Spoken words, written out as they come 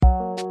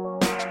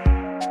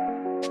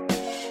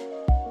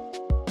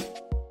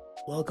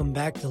Welcome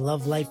back to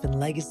Love, Life, and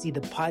Legacy, the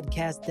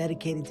podcast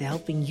dedicated to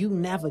helping you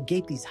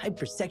navigate these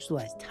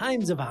hypersexualized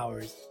times of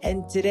ours.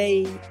 And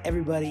today,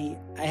 everybody,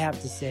 I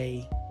have to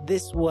say,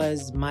 this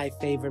was my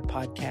favorite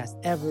podcast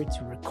ever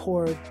to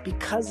record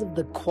because of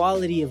the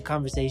quality of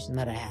conversation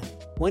that I had.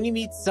 When you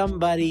meet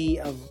somebody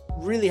of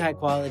really high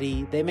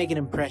quality, they make an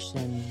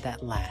impression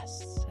that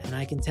lasts. And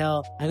I can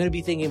tell I'm going to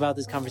be thinking about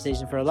this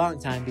conversation for a long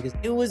time because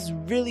it was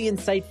really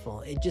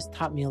insightful. It just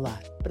taught me a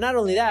lot. But not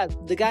only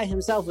that, the guy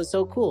himself was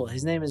so cool.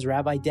 His name is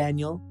Rabbi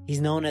Daniel.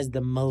 He's known as the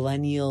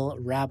Millennial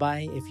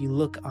Rabbi. If you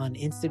look on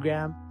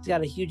Instagram, he's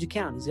got a huge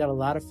account. He's got a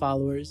lot of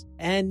followers.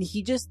 And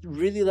he just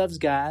really loves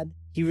God.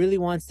 He really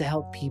wants to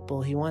help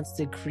people. He wants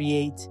to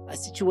create a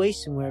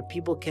situation where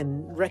people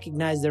can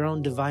recognize their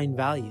own divine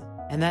value.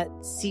 And that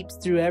seeps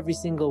through every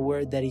single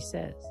word that he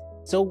says.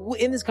 So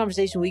in this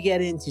conversation, we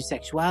get into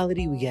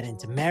sexuality, we get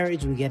into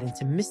marriage, we get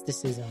into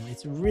mysticism.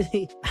 It's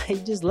really, I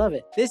just love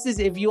it. This is,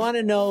 if you want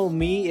to know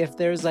me, if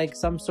there's like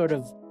some sort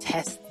of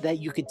test that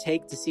you could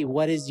take to see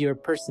what is your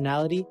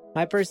personality,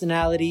 my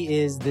personality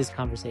is this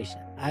conversation.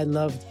 I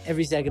loved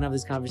every second of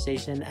this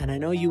conversation, and I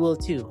know you will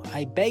too.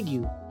 I beg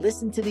you,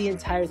 listen to the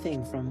entire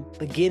thing from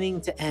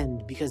beginning to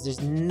end because there's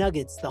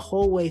nuggets the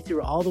whole way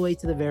through, all the way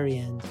to the very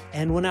end.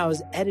 And when I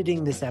was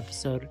editing this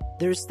episode,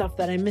 there's stuff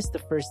that I missed the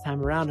first time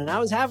around, and I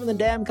was having the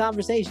damn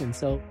conversation.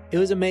 So it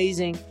was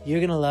amazing. You're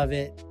going to love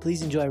it.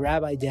 Please enjoy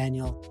Rabbi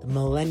Daniel, the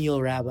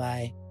Millennial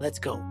Rabbi. Let's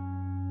go.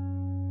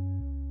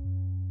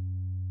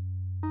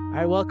 All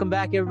right, welcome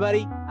back,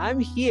 everybody.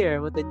 I'm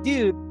here with a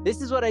dude.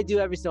 This is what I do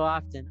every so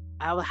often.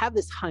 I will have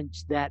this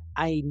hunch that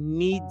I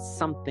need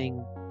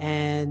something.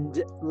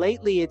 And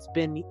lately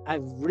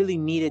I've really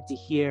needed to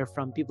hear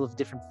from people of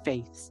different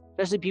faiths,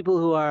 especially people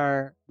who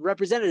are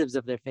representatives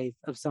of their faith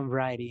of some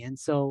variety. And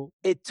so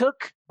it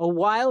took a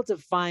while to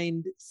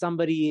find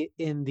somebody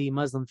in the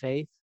Muslim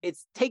faith.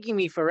 It's taking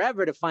me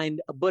forever to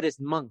find a Buddhist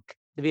monk,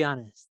 to be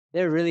honest.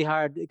 They're really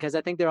hard because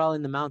I think they're all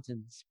in the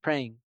mountains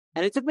praying.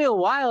 And it took me a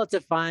while to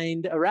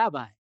find a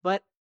rabbi,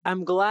 but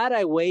I'm glad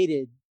I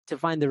waited to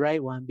find the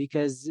right one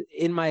because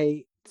in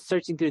my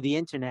searching through the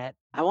internet,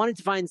 I wanted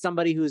to find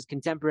somebody who's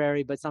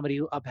contemporary, but somebody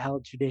who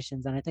upheld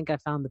traditions. And I think I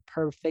found the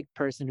perfect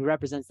person who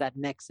represents that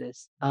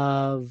nexus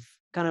of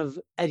kind of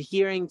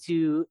adhering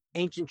to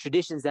ancient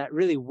traditions that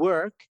really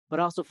work,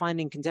 but also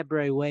finding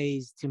contemporary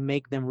ways to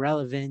make them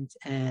relevant.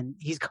 And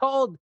he's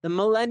called the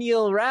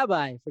Millennial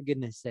Rabbi, for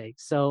goodness sake.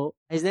 So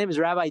his name is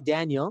Rabbi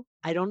Daniel.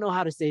 I don't know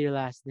how to say your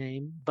last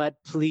name, but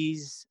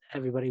please,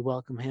 everybody,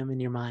 welcome him in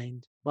your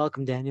mind.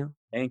 Welcome, Daniel.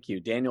 Thank you.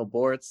 Daniel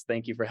Boritz,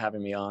 thank you for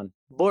having me on.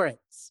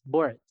 Boritz.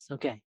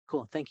 Okay,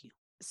 cool. Thank you.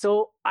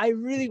 So I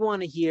really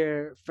want to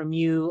hear from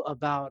you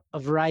about a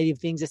variety of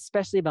things,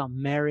 especially about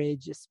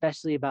marriage,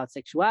 especially about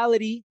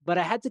sexuality. But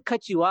I had to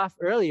cut you off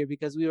earlier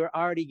because we were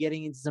already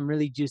getting into some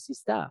really juicy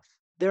stuff.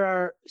 There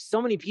are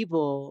so many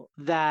people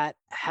that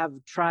have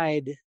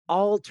tried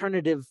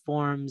alternative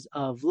forms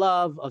of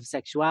love, of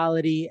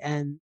sexuality,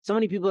 and so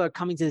many people are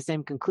coming to the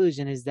same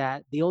conclusion is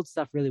that the old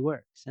stuff really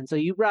works. And so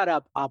you brought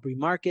up Aubrey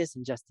Marcus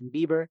and Justin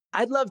Bieber.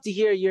 I'd love to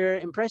hear your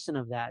impression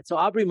of that. So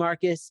Aubrey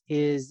Marcus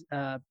is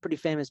a pretty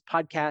famous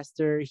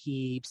podcaster.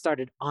 He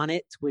started On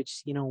It,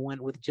 which,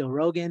 went with Joe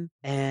Rogan,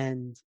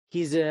 and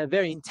he's a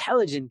very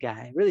intelligent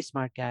guy, really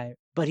smart guy,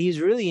 but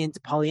he's really into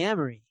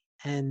polyamory.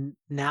 And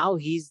now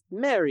he's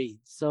married.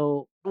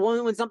 So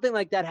when something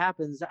like that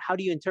happens, how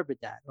do you interpret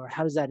that? Or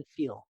how does that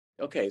feel?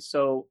 Okay,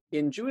 so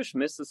in Jewish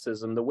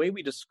mysticism, the way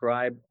we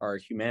describe our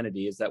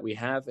humanity is that we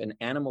have an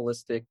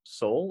animalistic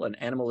soul, an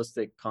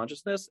animalistic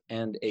consciousness,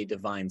 and a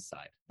divine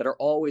side that are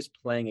always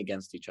playing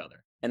against each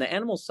other. And the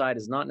animal side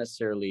is not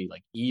necessarily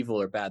like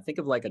evil or bad. Think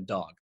of like a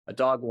dog. A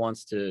dog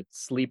wants to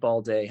sleep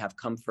all day, have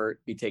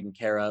comfort, be taken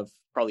care of,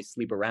 probably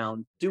sleep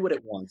around, do what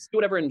it wants, do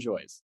whatever it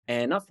enjoys,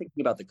 and not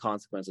thinking about the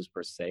consequences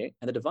per se.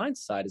 And the divine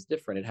side is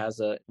different. It has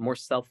a more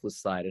selfless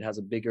side. It has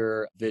a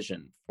bigger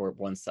vision for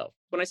oneself.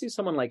 When I see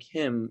someone like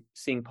him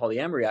seeing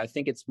polyamory, I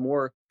think it's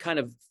more kind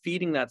of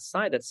feeding that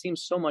side that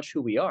seems so much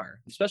who we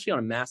are, especially on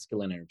a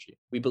masculine energy.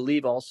 We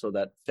believe also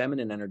that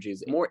feminine energy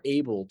is more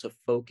able to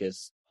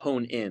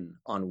hone in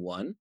on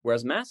one,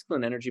 whereas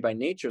masculine energy by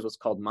nature is what's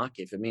called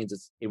makif. It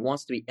means it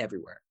wants to be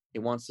everywhere. It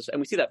wants to, and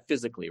we see that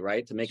physically,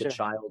 right? To make Sure. a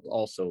child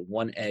also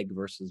one egg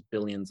versus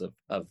billions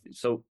of.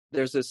 So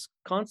there's this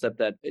concept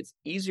that it's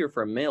easier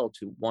for a male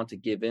to want to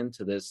give in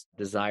to this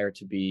desire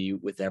to be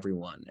with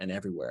everyone and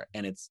everywhere.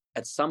 And it's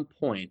at some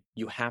point,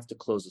 you have to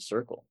close the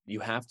circle.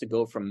 You have to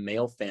go from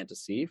male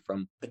fantasy,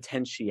 from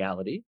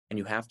potentiality, and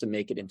you have to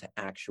make it into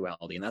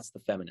actuality. And that's the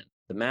feminine.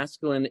 The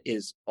masculine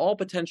is all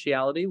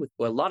potentiality with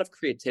a lot of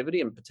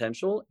creativity and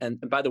potential. And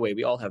by the way,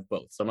 we all have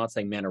both. So I'm not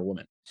saying man or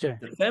woman. Sure.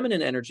 The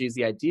feminine energy is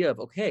the idea of,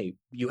 okay,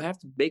 you have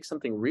to make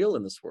something real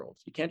in this world.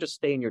 You can't just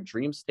stay in your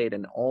dream state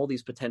and all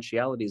these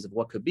potentialities of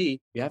what could be.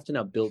 You have to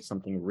now build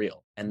something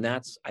real. And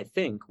that's, I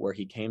think, where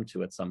he came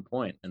to at some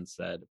point and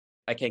said,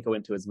 I can't go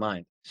into his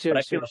mind. Sure, but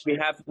I sure, feel sure.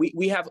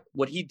 we have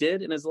what he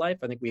did in his life.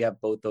 I think we have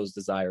both those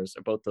desires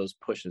or both those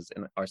pushes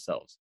in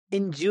ourselves.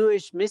 In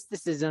Jewish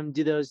mysticism,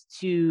 do those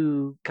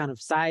two kind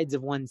of sides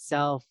of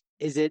oneself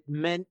Is it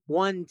meant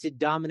one to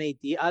dominate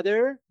the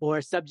other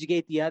or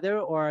subjugate the other,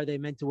 or are they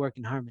meant to work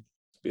in harmony?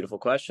 Beautiful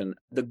question.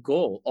 The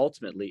goal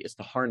ultimately is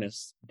to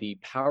harness the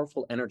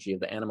powerful energy of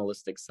the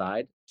animalistic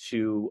side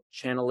to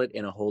channel it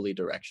in a holy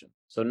direction.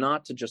 So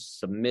not to just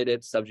submit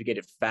it, subjugate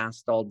it,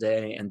 fast all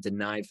day and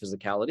deny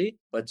physicality,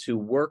 but to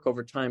work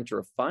over time to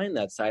refine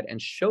that side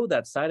and show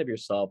that side of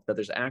yourself that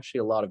there's actually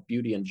a lot of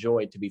beauty and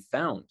joy to be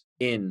found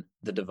in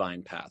the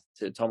divine path,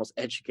 to almost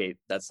educate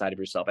that side of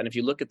yourself. And if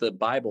you look at the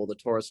Bible, the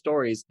Torah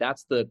stories,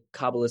 that's the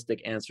Kabbalistic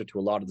answer to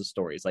a lot of the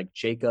stories, like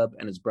Jacob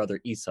and his brother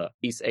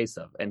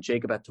Esav. And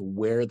Jacob had to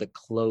wear the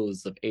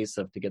clothes of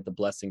Esav to get the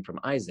blessing from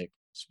Isaac.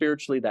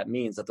 Spiritually, that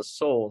means that the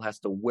soul has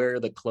to wear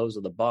the clothes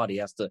of the body,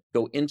 has to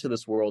go into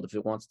this world if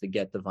it wants to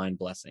get divine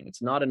blessing.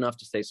 It's not enough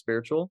to stay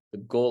spiritual. The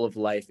goal of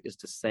life is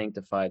to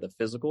sanctify the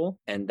physical,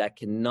 and that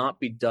cannot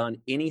be done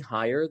any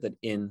higher than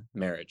in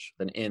marriage,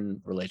 than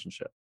in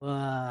relationship.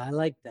 I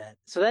like that.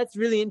 So that's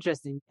really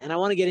interesting. And I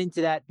want to get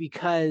into that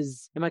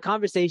because in my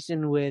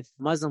conversation with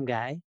Muslim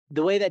guy,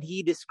 the way that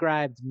he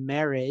described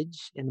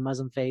marriage in the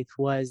Muslim faith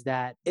was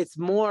that it's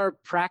more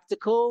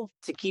practical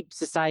to keep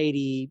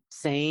society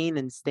sane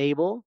and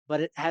stable,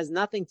 but it has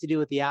nothing to do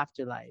with the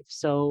afterlife.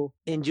 So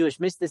in Jewish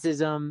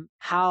mysticism,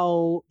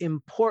 how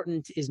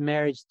important is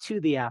marriage to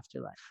the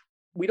afterlife?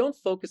 We don't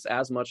focus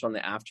as much on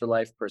the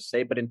afterlife per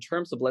se, but in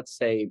terms of, let's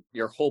say,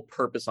 your whole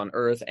purpose on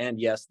earth and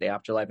yes, the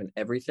afterlife and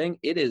everything,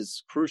 it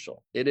is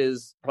crucial. It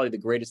is probably the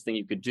greatest thing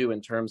you could do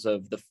in terms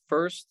of the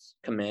first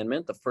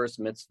commandment, the first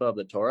mitzvah of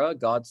the Torah.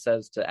 God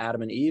says to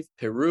Adam and Eve,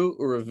 Peru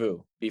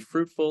urevu, be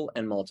fruitful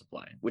and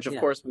multiply, which of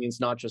course means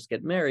not just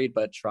get married,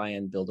 but try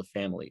and build a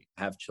family,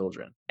 have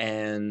children.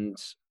 And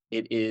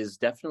it is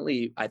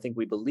definitely, I think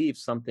we believe,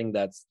 something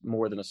that's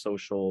more than a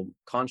social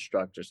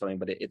construct or something,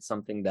 but it's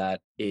something that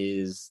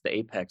is the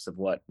apex of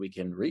what we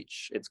can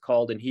reach. It's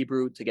called in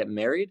Hebrew to get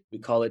married. We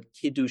call it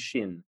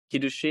kiddushin.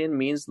 Kiddushin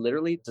means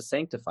literally to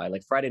sanctify.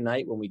 Like Friday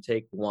night when we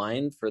take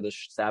wine for the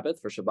Sabbath,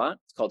 for Shabbat,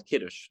 it's called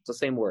kiddush. It's the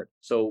same word.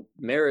 So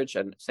marriage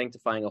and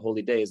sanctifying a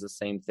holy day is the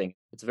same thing.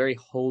 It's very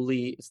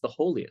holy. It's the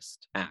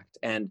holiest act.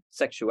 And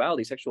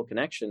sexuality, sexual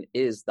connection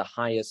is the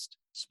highest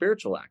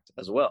spiritual act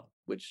as well,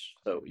 which,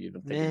 so you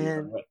don't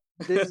think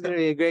this is going to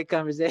be a great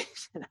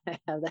conversation. I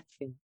have that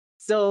feeling.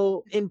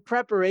 So in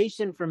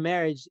preparation for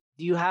marriage,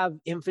 do you have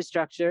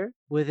infrastructure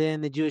within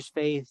the Jewish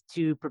faith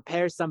to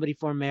prepare somebody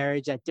for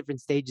marriage at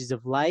different stages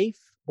of life?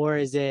 Or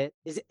is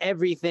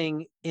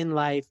everything in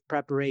life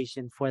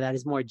preparation for that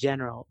is more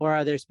general? Or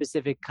are there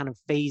specific kind of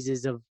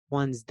phases of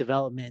one's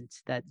development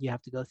that you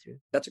have to go through?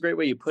 That's a great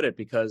way you put it,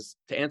 because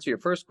to answer your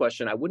first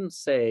question, I wouldn't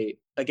say,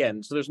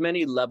 again, so there's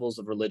many levels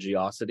of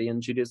religiosity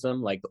in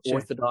Judaism, like the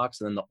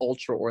Orthodox and then the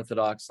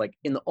ultra-Orthodox. Like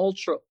in the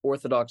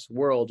ultra-Orthodox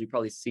world, you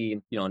probably see,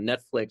 on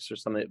Netflix or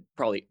something,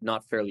 probably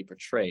not fairly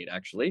portrayed,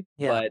 actually.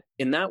 Yeah. But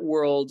in that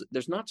world,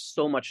 there's not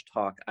so much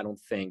talk, I don't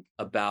think,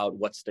 about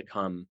what's to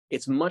come.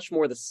 It's much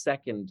more the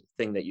second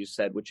thing that you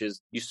said, which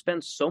is you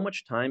spend so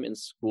much time in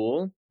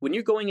school. When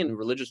you're going in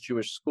religious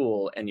Jewish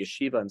school and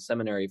yeshiva and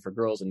seminary for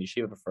girls and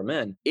yeshiva for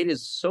men, it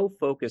is so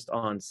focused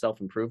on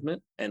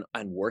self-improvement and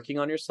working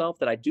on yourself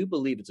that I do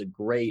believe it's a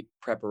great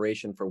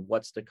preparation for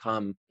what's to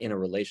come in a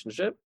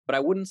relationship. But I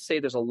wouldn't say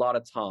there's a lot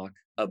of talk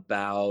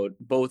about,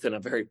 both in a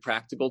very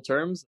practical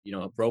terms,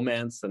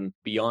 romance and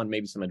beyond,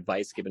 maybe some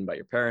advice given by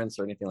your parents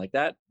or anything like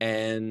that.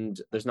 And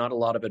there's not a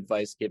lot of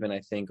advice given, I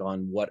think,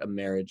 on what a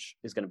marriage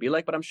is going to be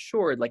like. But I'm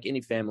sure, like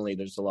any family,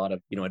 there's a lot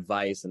of,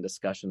 advice and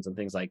discussions and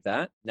things like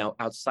that. Now,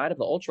 outside of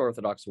the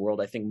ultra-Orthodox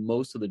world, I think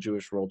most of the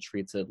Jewish world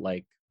treats it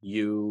like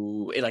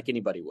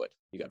anybody would.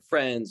 You got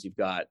friends,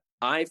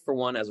 I, for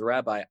one, as a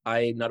rabbi,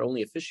 I not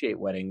only officiate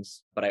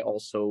weddings, but I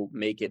also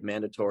make it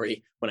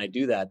mandatory when I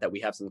do that we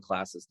have some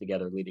classes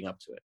together leading up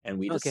to it. And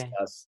we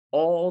discuss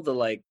all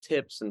the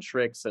tips and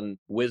tricks and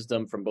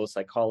wisdom from both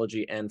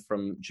psychology and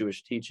from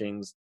Jewish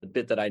teachings, the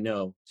bit that I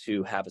know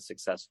to have a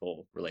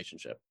successful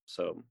relationship.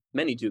 So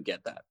many do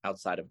get that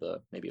outside of the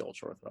maybe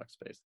ultra-Orthodox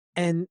space.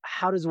 And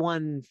how does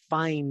one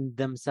find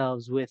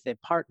themselves with a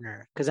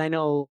partner? Because I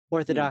know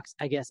Orthodox,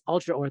 I guess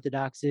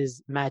ultra-Orthodox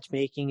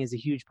matchmaking is a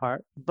huge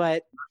part,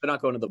 but they're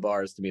not going to the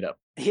bars to meet up.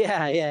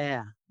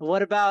 Yeah.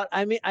 What about,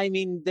 I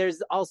mean,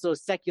 there's also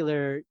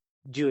secular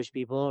Jewish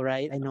people,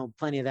 right? I know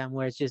plenty of them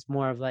where it's just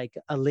more of like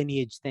a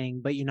lineage thing,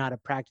 but you're not a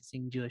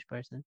practicing Jewish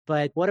person.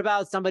 But what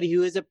about somebody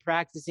who is a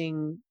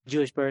practicing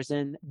Jewish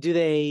person? Do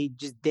they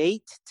just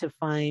date to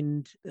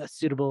find a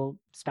suitable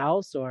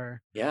spouse,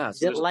 or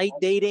is it light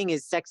dating?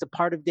 Is sex a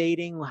part of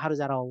dating? How does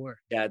that all work?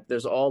 Yeah,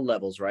 there's all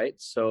levels, right?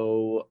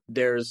 So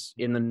there's,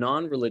 in the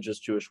non-religious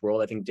Jewish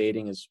world, I think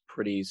dating is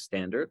pretty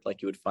standard.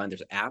 Like you would find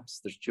there's apps,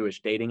 there's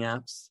Jewish dating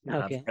apps.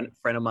 Okay. A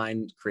friend of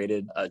mine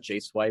created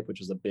JSwipe,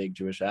 which is a big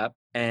Jewish app.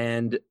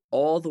 And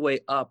all the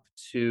way up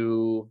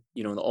to,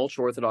 in the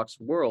ultra-Orthodox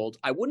world,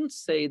 I wouldn't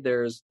say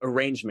there's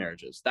arranged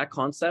marriages. That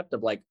concept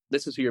of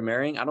this is who you're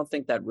marrying, I don't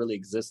think that really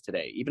exists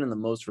today. Even in the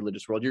most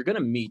religious world, you're going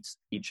to meet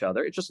each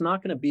other. It's just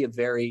not going to be a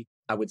very,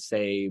 I would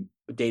say,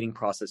 dating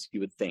process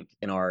you would think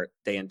in our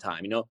day and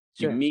time.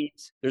 You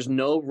meet, there's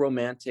no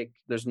romantic,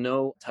 there's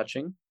no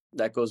touching.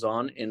 that goes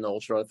on in the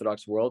ultra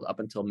Orthodox world up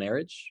until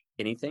marriage,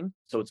 anything.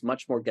 So it's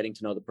much more getting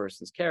to know the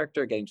person's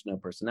character, getting to know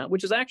personality,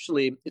 which is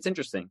actually, it's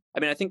interesting. I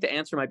mean, I think the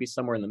answer might be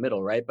somewhere in the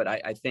middle, right? But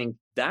I think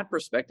that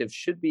perspective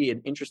should be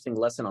an interesting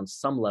lesson on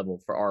some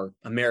level for our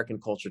American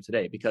culture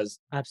today, because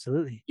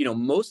Absolutely.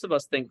 most of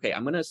us think, okay,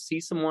 I'm going to see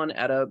someone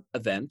at a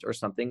event or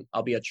something.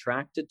 I'll be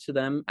attracted to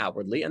them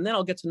outwardly, and then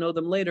I'll get to know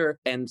them later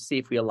and see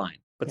if we align.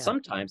 But Yeah.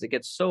 sometimes it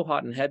gets so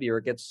hot and heavy, or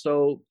it gets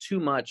so too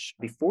much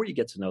before you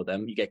get to know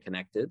them, you get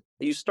connected,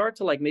 that you start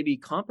to like maybe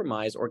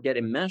compromise or get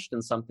enmeshed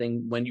in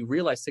something when you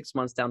realize 6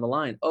 months down the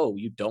line, oh,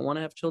 you don't want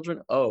to have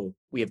children? Oh,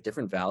 we have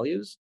different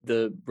values.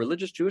 The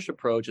religious Jewish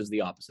approach is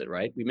the opposite,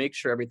 right? We make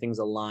sure everything's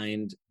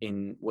aligned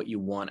in what you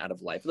want out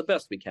of life, the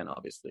best we can,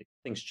 obviously.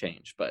 Things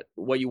change, but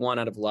what you want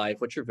out of life,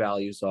 what your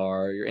values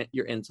are,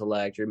 your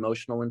intellect, your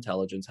emotional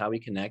intelligence, how we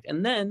connect.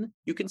 And then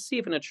you can see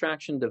if an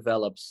attraction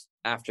develops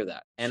after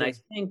that. And Sure. I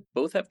think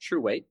both have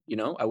true weight.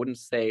 I wouldn't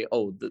say,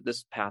 oh,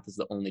 this path is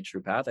the only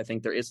true path. I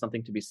think there is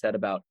something to be said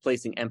about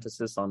placing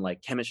emphasis on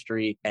like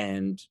chemistry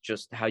and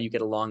just how you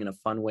get along in a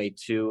fun way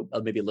too.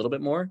 Maybe a little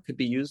bit more could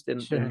be used in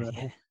Sure. the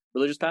Yeah.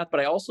 religious path. But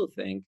I also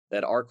think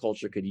that our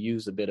culture could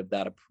use a bit of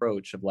that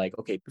approach of like,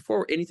 okay,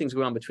 before anything's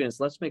going on between us,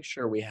 let's make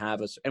sure we have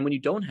us. And when you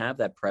don't have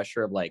that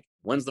pressure of like,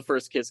 when's the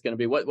first kiss going to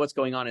be? What's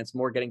going on? It's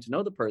more getting to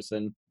know the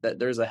person, that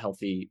there's a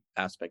healthy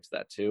aspect to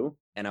that too.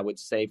 And I would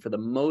say for the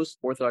most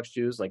Orthodox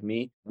Jews like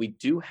me, we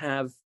do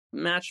have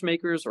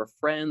matchmakers or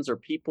friends or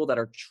people that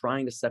are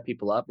trying to set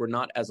people up. We're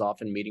not as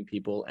often meeting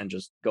people and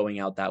just going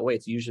out that way.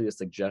 It's usually a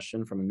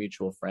suggestion from a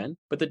mutual friend.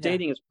 But the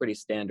dating is pretty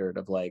standard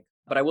of like,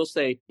 but I will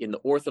say in the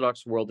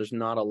Orthodox world, there's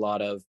not a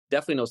lot of,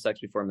 definitely no sex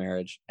before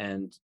marriage.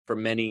 And for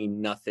many,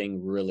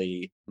 nothing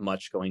really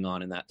much going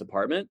on in that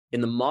department.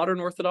 In the modern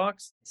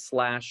Orthodox /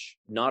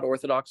 not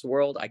Orthodox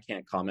world, I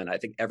can't comment. I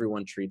think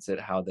everyone treats it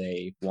how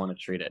they want to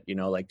treat it.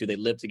 Like, do they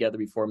live together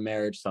before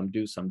marriage? Some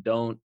do, some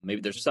don't.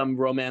 Maybe there's some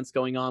romance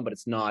going on, but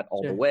it's not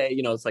all the Sure. way.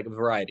 It's like a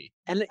variety.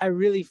 And I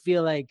really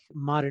feel like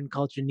modern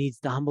culture needs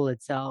to humble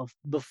itself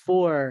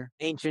before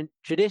ancient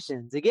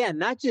traditions. Again,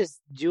 not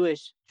just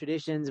Jewish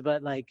traditions,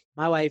 but like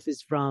my wife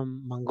is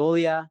from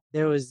Mongolia.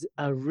 There was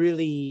a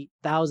really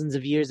thousands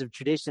of years of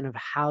tradition of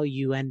how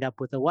you end up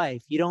with a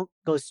wife. You don't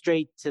go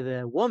straight to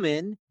the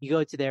woman, you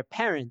go to their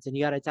parents and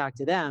you got to talk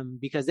to them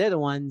because they're the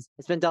ones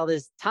that spent all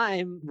this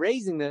time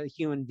raising the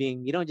human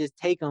being. You don't just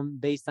take them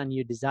based on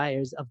your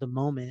desires of the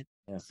moment.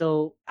 Yeah.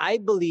 So I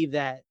believe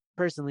that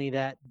personally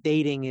that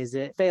dating is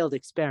a failed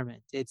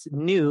experiment. It's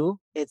new.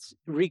 It's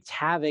wreaked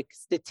havoc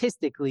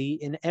statistically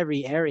in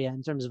every area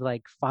in terms of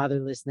like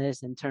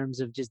fatherlessness, in terms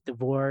of just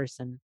divorce,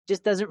 and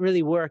just doesn't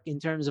really work in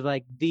terms of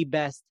like the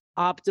best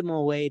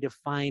optimal way to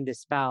find a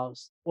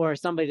spouse or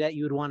somebody that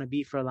you would want to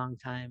be for a long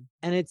time.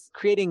 And it's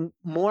creating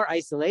more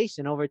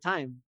isolation over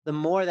time. The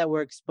more that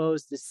we're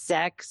exposed to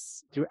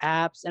sex through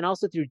apps and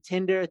also through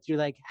Tinder, through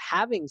like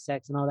having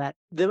sex and all that,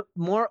 the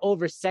more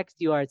oversexed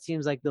you are, it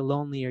seems like the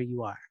lonelier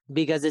you are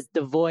because it's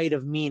devoid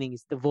of meaning.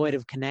 It's devoid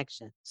of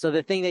connection. So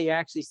the thing that you're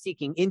actually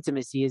seeking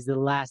intimacy is the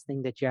last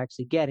thing that you're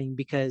actually getting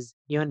because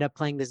you end up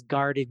playing this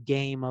guarded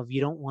game of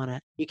you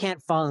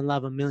can't fall in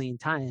love a million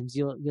times.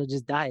 You'll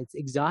just die. It's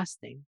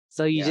exhausting.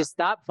 So you just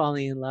stop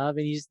falling in love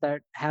and you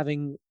start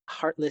having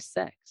heartless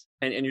sex.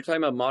 And you're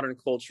talking about modern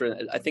culture.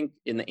 I think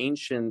in the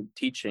ancient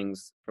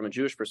teachings, from a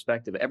Jewish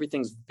perspective,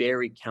 everything's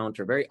very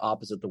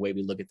opposite the way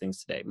we look at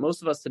things today.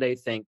 Most of us today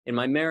think, in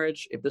my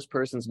marriage, if this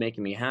person's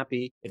making me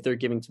happy, if they're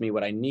giving to me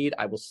what I need,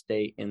 I will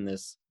stay in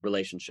this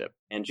relationship.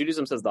 And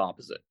Judaism says the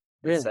opposite.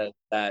 Really? It says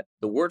that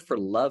the word for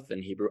love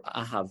in Hebrew,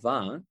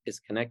 ahava,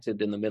 is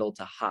connected in the middle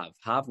to hav.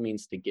 Hav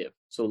means to give.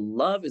 So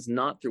love is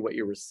not through what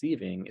you're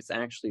receiving. It's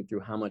actually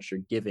through how much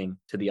you're giving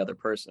to the other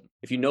person.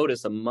 If you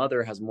notice, a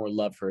mother has more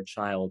love for a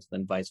child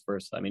than vice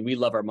versa. I mean, we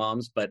love our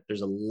moms, but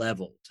there's a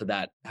level to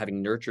that.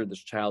 Having nurtured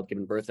this child,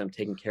 given birth to them,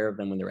 taking care of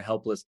them when they were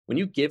helpless. When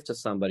you give to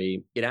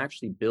somebody, it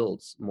actually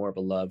builds more of a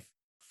love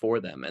for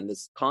them. And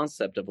this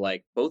concept of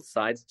like both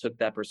sides took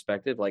that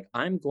perspective, like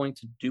I'm going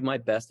to do my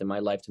best in my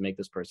life to make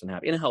this person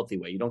happy in a healthy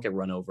way. You don't get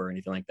run over or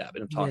anything like that,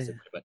 but in a toxic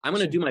way. But I'm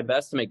going to do my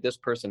best to make this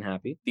person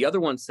happy. The other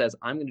one says,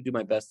 I'm going to do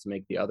my best to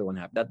make the other one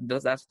happy.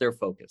 That's their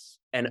focus.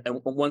 And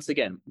once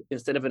again,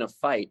 instead of in a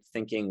fight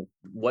thinking,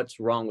 what's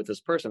wrong with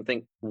this person?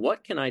 Think,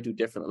 what can I do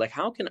differently? Like,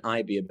 how can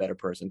I be a better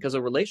person? Because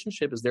a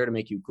relationship is there to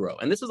make you grow.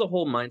 And this is a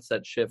whole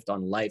mindset shift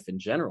on life in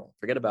general.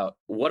 Forget about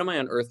what am I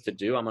on earth to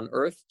do? I'm on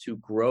earth to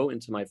grow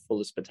into my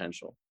fullest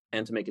potential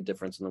and to make a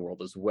difference in the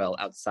world as well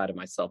outside of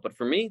myself. But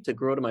for me, to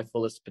grow to my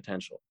fullest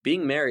potential,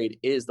 being married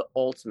is the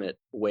ultimate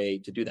way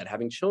to do that.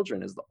 Having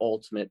children is the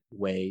ultimate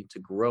way to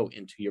grow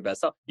into your best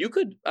self.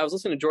 I was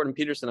listening to Jordan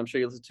Peterson, I'm sure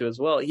you listened to as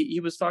well.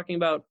 He was talking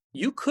about,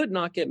 you could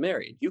not get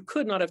married. You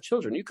could not have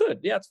children. You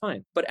could. Yeah, it's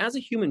fine. But as a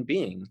human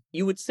being,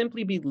 you would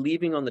simply be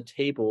leaving on the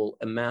table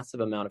a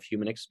massive amount of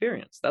human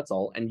experience. That's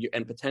all.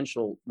 And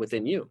potential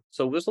within you.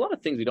 So there's a lot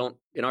of things we don't,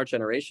 in our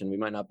generation, we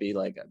might not be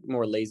like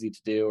more lazy to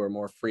do or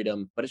more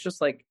freedom, but it's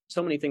just like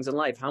so many things in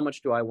life. How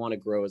much do I want to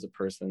grow as a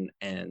person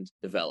and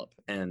develop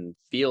and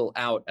feel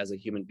out as a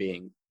human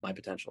being? my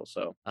potential.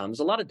 So there's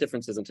a lot of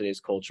differences in today's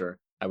culture.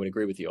 I would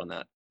agree with you on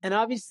that. And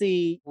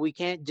obviously, we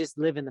can't just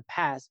live in the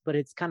past, but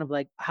it's kind of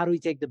like, how do we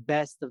take the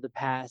best of the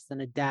past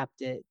and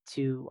adapt it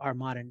to our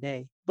modern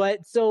day?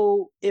 But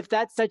so if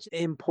that's such an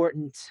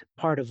important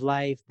part of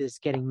life, this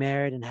getting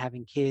married and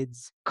having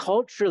kids,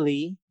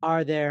 culturally,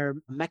 are there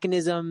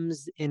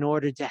mechanisms in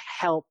order to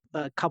help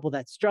a couple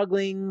that's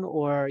struggling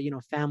or,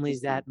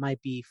 families that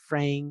might be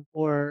fraying?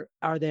 Or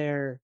are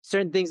there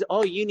certain things,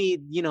 you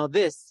need, you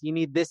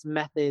need this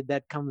method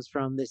that comes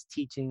from this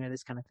teaching or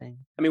this kind of thing?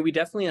 I mean, we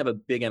definitely have a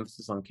big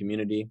emphasis on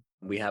community.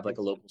 We have like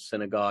a local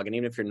synagogue. And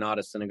even if you're not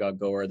a synagogue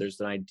goer, there's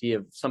an idea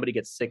of somebody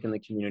gets sick in the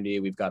community.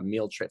 We've got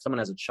meal trips. Someone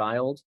has a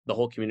child, the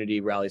whole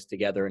community rallies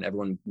together and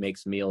everyone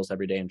makes meals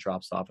every day and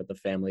drops off at the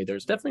family.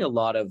 There's definitely a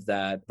lot of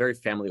that, very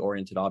family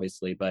oriented,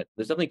 obviously, but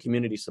there's definitely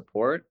community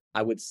support.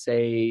 I would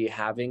say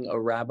having a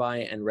rabbi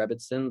and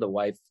rebbitzin, the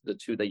wife, the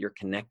two that you're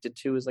connected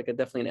to, is like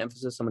definitely an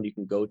emphasis, someone you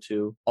can go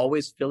to.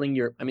 Always filling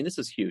this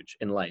is huge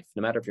in life.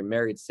 No matter if you're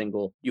married,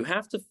 single, you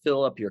have to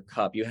fill up your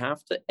cup. You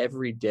have to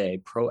every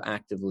day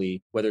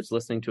proactively, whether it's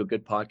listening to a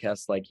good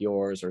podcast like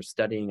yours or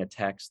studying a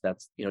text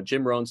that's,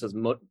 Jim Rohn says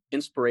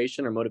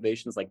inspiration or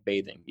motivation is like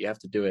bathing. You have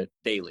to do it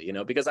daily,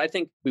 because I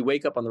think we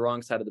wake up on the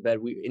wrong side of the bed.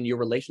 In your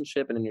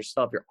relationship and in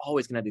yourself, you're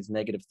always going to have these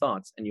negative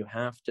thoughts and you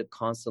have to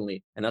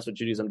constantly, and that's what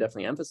Judaism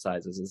definitely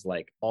emphasizes, is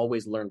like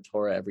always learn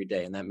Torah every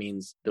day. And that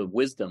means the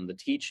wisdom, the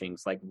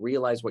teachings, like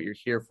realize what you're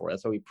here for.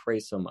 That's why we pray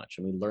so much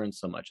and we learn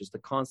so much, is to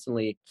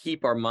constantly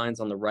keep our minds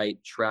on the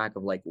right track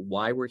of like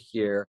why we're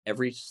here.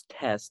 Every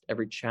test,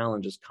 every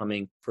challenge is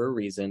coming for a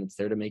reason. It's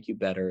there to make you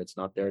better. It's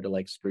not there to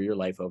like screw your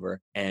life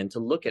over, and to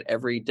look at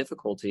every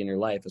difficulty in your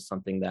life as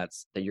something that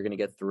you're going to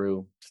get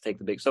through, to take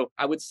the big. So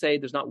I would say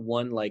there's not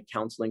one like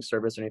counseling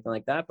service or anything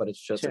like that, but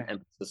it's just an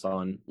emphasis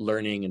on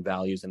learning and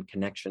values and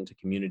connection to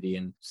community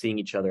and seeing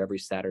each other every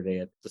Saturday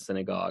at the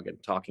synagogue and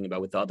talking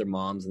about with the other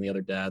moms and the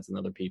other dads and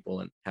other people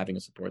and having a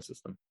support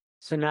system.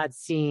 So not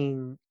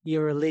seeing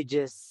your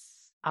religious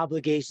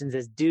obligations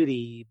as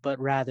duty, but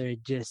rather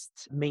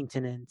just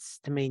maintenance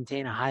to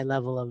maintain a high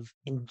level of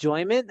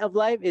enjoyment of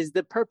life. Is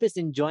the purpose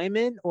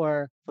enjoyment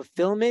or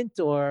fulfillment,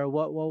 or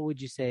what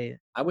would you say?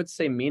 I would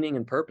say meaning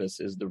and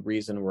purpose is the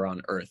reason we're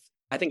on earth.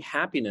 I think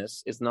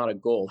happiness is not a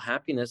goal.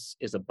 Happiness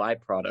is a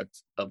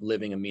byproduct of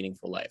living a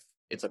meaningful life.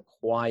 It's a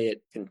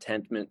quiet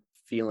contentment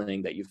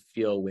feeling that you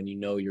feel when you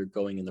know you're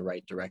going in the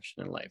right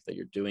direction in life, that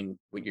you're doing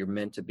what you're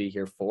meant to be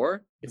here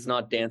for. It's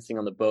not dancing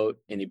on the boat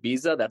in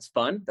Ibiza. That's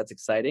fun. That's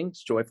exciting.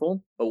 It's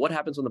joyful. But what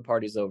happens when the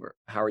party's over?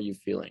 How are you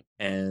feeling?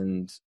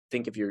 And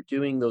think if you're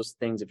doing those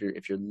things, if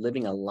you're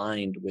living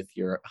aligned with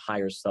your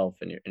higher self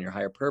and your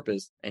higher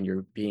purpose, and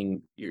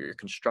you're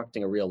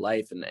constructing a real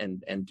life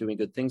and doing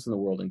good things in the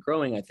world and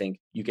growing, I think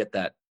you get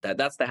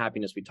that's the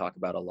happiness we talk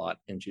about a lot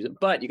in Judaism.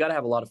 But you got to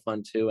have a lot of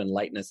fun too, and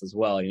lightness as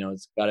well.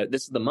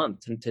 This is the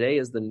month, and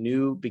today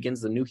begins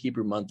the new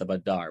Hebrew month of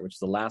Adar, which is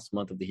the last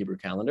month of the Hebrew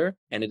calendar,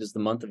 and it is the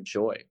month of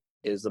joy.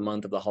 It is the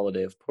month of the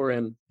holiday of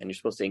Purim, and you're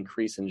supposed to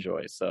increase in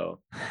joy.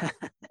 So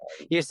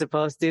you're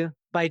supposed to,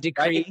 by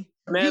decree.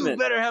 You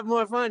better have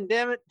more fun,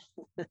 damn it.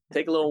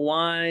 Take a little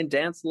wine,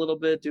 dance a little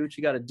bit, do what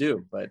you got to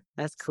do. But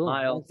that's cool.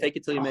 Smile, take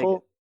it till you make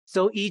it.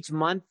 So each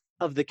month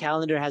of the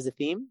calendar has a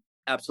theme?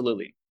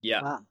 Absolutely.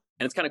 Yeah. Wow.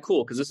 And it's kind of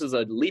cool because this is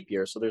a leap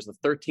year. So there's the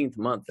 13th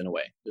month in a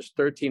way. There's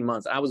 13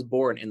 months. I was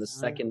born in the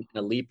second, in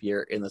a leap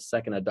year in the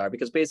second Adar,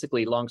 because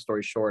basically, long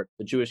story short,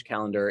 the Jewish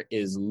calendar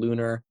is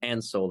lunar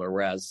and solar,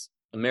 whereas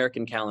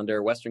American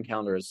calendar, Western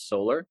calendar is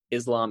solar.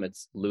 Islam,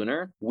 it's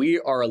lunar. We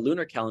are a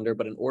lunar calendar,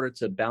 but in order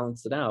to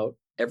balance it out,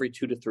 every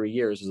 2 to 3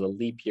 years, there's a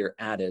leap year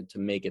added to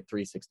make it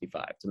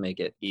 365, to make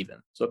it even.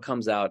 So it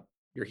comes out,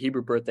 your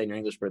Hebrew birthday and your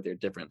English birthday are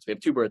different. So we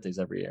have 2 birthdays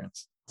every year.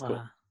 It's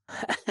cool.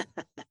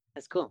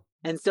 That's cool.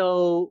 And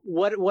so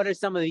what are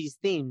some of these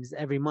themes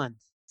every month?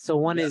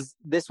 So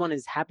this one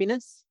is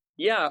happiness?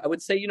 Yeah, I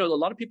would say, a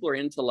lot of people are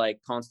into like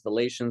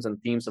constellations and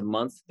themes of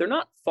months. They're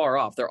not far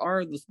off. There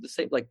are the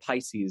same, like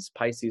Pisces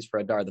for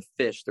Adar, the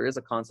fish. There is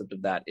a concept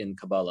of that in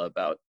Kabbalah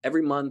about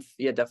every month.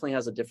 Yeah, definitely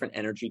has a different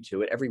energy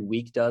to it. Every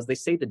week does. They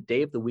say the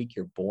day of the week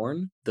you're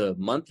born, the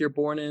month you're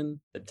born in,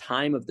 the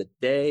time of the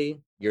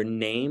day, your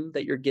name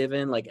that you're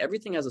given, like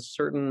everything has a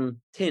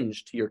certain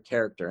tinge to your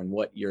character and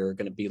what you're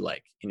going to be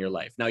like in your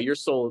life. Now, your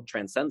soul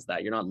transcends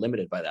that. You're not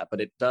limited by that,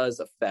 but it does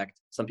affect.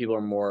 Some people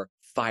are more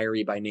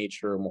fiery by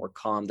nature, more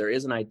calm. There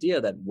is an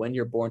idea that when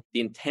you're born, the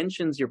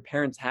intentions your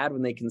parents had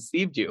when they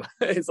conceived you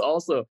is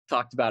also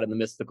talked about in the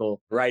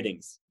mystical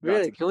writings.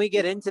 Really? Can we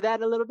get into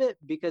that a little bit?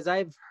 Because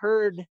I've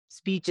heard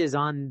speeches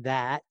on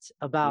that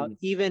about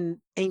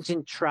even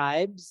ancient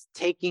tribes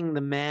taking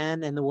the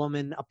man and the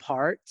woman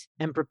apart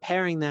and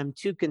preparing them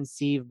to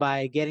conceive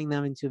by getting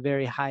them into a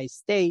very high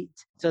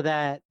state, so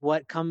that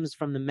what comes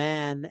from the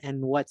man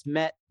and what's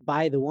met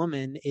by the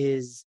woman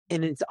is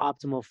in its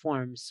optimal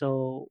form.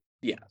 So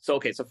So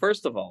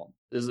first of all,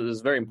 this is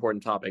a very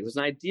important topic. There's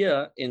an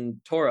idea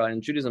in Torah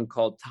and Judaism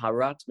called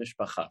Taharat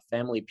Mishpacha,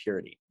 family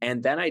purity.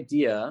 And that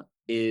idea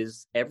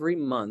is every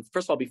month,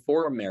 first of all,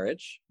 before a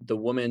marriage, the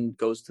woman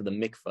goes to the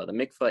mikveh. The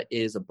mikveh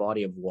is a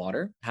body of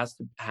water. It has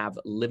to have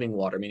living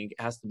water, meaning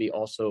it has to be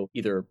also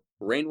either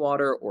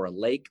rainwater or a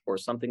lake or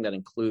something that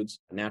includes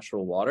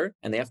natural water.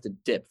 And they have to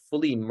dip,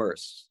 fully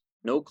immerse,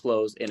 no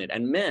clothes in it.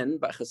 And men,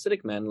 but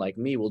Hasidic men like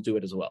me, will do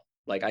it as well.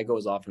 Like I go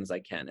as often as I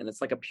can. And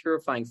it's like a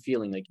purifying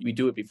feeling. Like we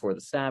do it before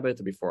the Sabbath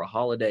or before a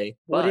holiday.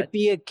 Would it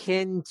be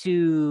akin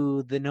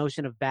to the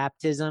notion of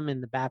baptism in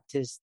the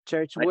Baptist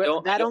church?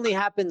 That only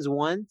happens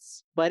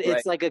once, but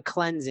it's like a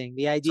cleansing.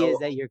 The idea is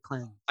that you're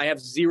cleansed. I have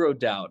zero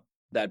doubt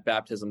that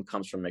baptism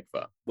comes from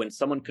mikveh. When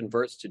someone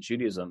converts to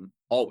Judaism,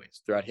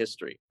 always throughout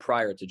history,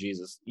 prior to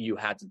Jesus, you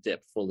had to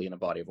dip fully in a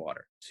body of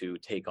water to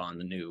take on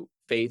the new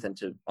faith and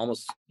to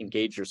almost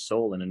engage your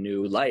soul in a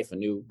new life, a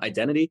new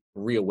identity,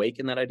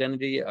 reawaken that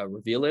identity,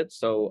 reveal it.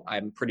 So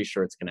I'm pretty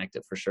sure it's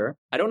connected for sure.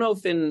 I don't know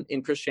if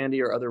in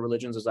Christianity or other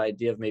religions there's an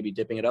idea of maybe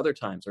dipping at other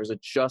times, or is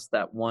it just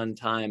that one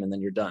time and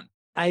then you're done?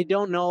 I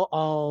don't know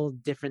all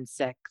different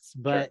sects,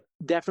 but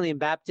definitely in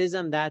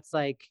baptism, that's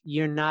like,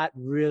 you're not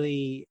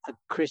really a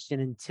Christian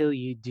until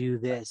you do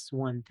this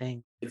one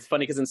thing. It's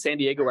funny because in San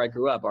Diego, where I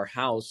grew up, our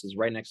house is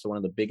right next to one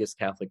of the biggest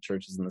Catholic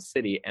churches in the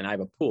city, and I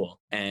have a pool.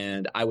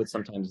 And I would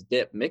sometimes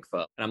dip mikveh.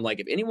 And I'm like,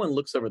 if anyone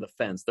looks over the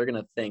fence, they're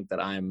going to think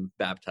that I'm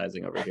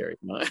baptizing over here.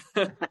 You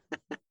know?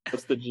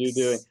 What's the Jew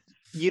doing?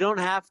 You don't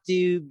have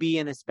to be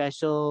in a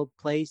special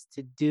place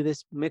to do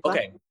this mikveh?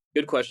 Okay.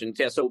 Good question.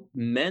 Yeah, so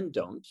men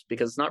don't,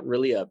 because it's not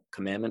really a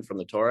commandment from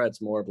the Torah.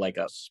 It's more of like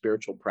a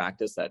spiritual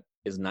practice that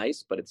is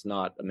nice, but it's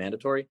not a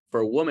mandatory. For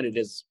a woman, it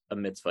is a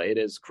mitzvah. It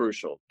is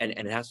crucial. And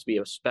it has to be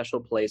a special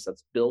place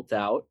that's built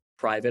out,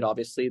 private,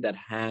 obviously, that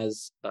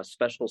has a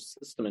special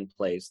system in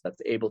place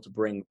that's able to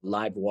bring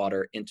live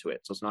water into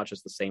it. So it's not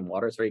just the same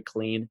water. It's very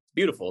clean. It's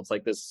beautiful. It's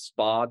like this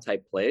spa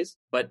type place.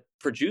 But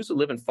for Jews who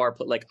live in far,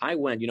 like I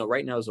went,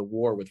 right now is a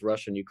war with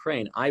Russia and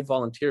Ukraine. I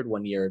volunteered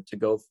one year to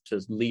go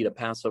to lead a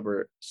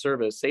Passover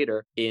service,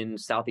 Seder, in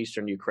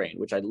southeastern Ukraine,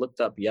 which I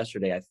looked up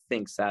yesterday. I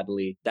think,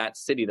 sadly, that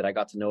city that I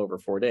got to know over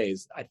 4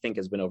 days, I think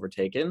has been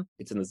overtaken.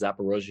 It's in the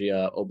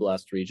Zaporozhye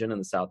Oblast region in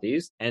the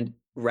southeast. And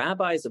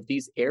rabbis of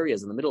these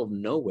areas in the middle of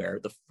nowhere,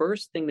 the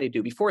first thing they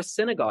do, before a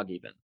synagogue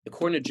even,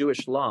 according to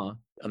Jewish law,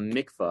 a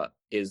mikveh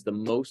is the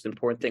most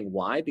important thing.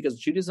 Why? Because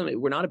Judaism,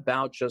 we're not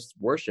about just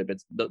worship.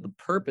 It's the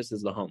purpose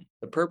is the home.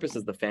 The purpose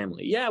is the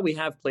family. Yeah, we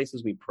have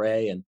places we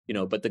pray and,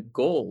 but the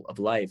goal of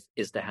life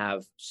is to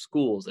have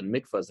schools and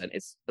mikvahs, and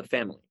it's the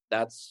family.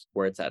 That's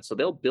where it's at. So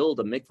they'll build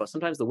a mikvah.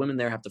 Sometimes the women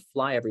there have to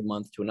fly every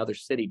month to another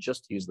city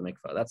just to use the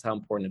mikvah. That's how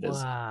important it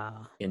is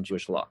in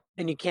Jewish law.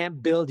 And you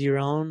can't build your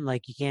own,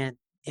 like you can't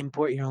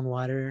import your own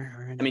water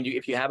or anything. I mean,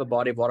 if you have a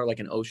body of water like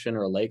an ocean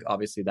or a lake,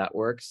 obviously that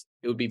works.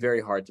 It would be very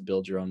hard to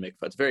build your own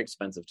mikvah. It's very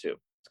expensive too.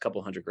 It's a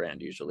couple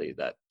 $100,000 usually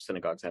that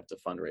synagogues have to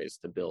fundraise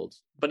to build.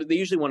 But they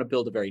usually want to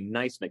build a very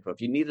nice mikvah.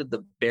 If you needed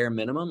the bare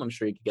minimum, I'm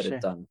sure you could get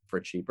it done for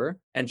cheaper.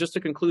 And just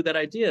to conclude that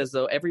idea is,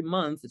 though, every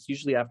month, it's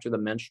usually after the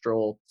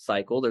menstrual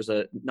cycle,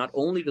 not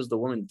only does the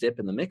woman dip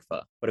in the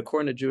mikvah, but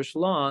according to Jewish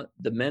law,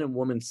 the men and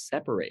women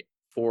separate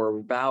for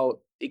about,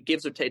 it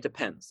gives or takes, it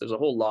depends. There's a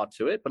whole law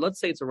to it, but let's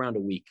say it's around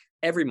a week,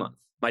 every month.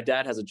 My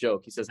dad has a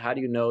joke. He says, how do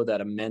you know that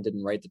a man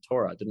didn't write the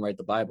Torah, didn't write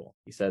the Bible?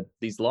 He said,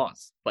 these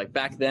laws. Like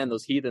back then,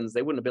 those heathens,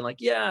 they wouldn't have been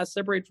like, yeah,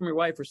 separate from your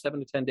wife for 7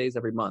 to 10 days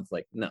every month.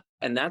 Like, no.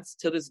 And that's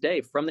to this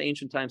day, from the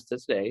ancient times to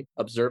this day,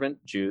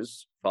 observant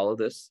Jews follow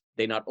this.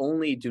 They not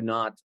only do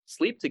not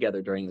sleep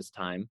together during this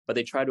time, but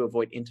they try to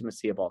avoid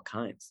intimacy of all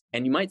kinds.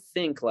 And you might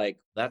think like,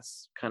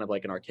 that's kind of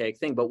like an archaic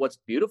thing. But what's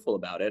beautiful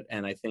about it,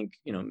 and I think,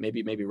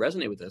 maybe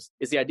resonate with this,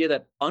 is the idea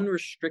that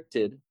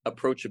unrestricted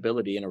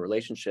approachability in a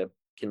relationship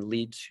can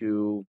lead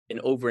to an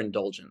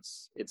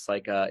overindulgence. It's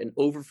like an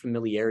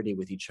overfamiliarity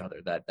with each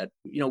other that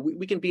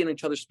we can be in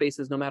each other's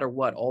spaces no matter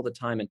what all the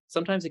time. And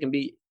sometimes it can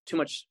be too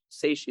much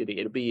satiety.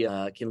 It'll be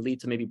can lead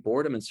to maybe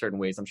boredom in certain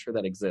ways. I'm sure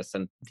that exists.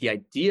 And the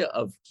idea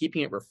of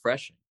keeping it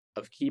refreshing,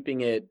 of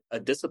keeping it a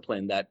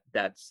discipline that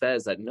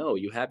says that, no,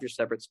 you have your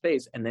separate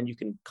space and then you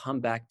can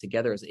come back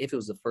together as if it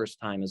was the first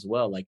time as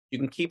well. Like you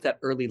can keep that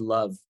early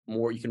love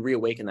more, you can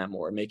reawaken that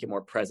more, make it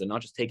more present,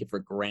 not just take it for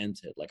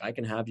granted. Like I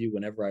can have you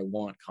whenever I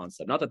want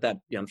concept. Not that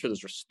I'm sure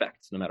there's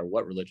respect no matter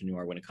what religion you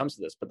are when it comes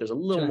to this, but there's a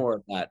little more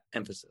of that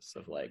emphasis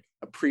of like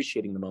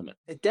appreciating the moment.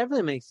 It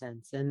definitely makes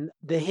sense. And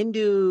the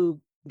Hindu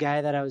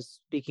guy that I was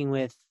speaking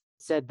with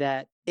said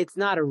that it's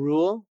not a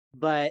rule,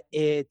 but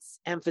it's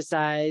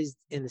emphasized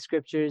in the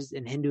scriptures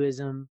in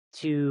Hinduism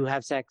to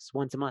have sex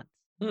once a month.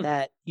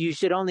 That you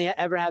should only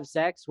ever have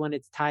sex when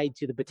it's tied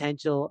to the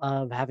potential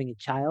of having a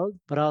child,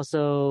 but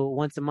also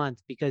once a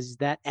month, because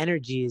that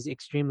energy is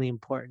extremely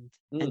important.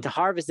 And to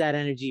harvest that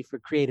energy for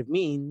creative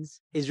means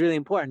is really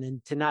important,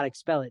 and to not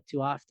expel it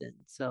too often.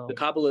 So the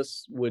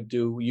Kabbalists would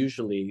do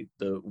usually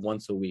the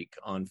once a week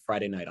on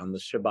Friday night on the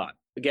Shabbat.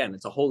 Again,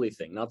 it's a holy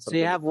thing, not something.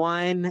 So you have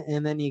wine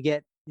and then you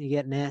get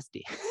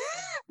nasty.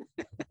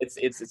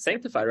 It's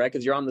sanctified, right?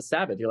 Because you're on the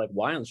Sabbath. You're like,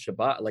 why on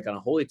Shabbat? Like on a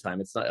holy time.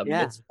 It's not a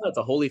mitzvah. It's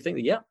a holy thing.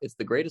 Yeah, it's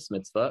the greatest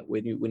mitzvah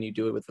when you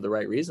do it for the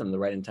right reason, the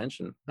right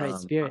intention. Right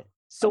spirit.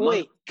 So month.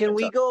 wait, can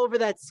we go over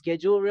that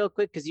schedule real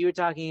quick? Because you were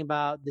talking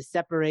about the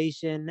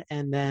separation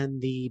and then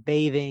the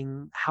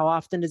bathing. How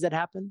often does that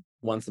happen?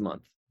 Once a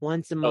month.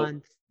 Once a Oh,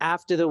 month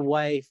after the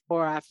wife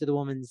or after the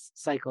woman's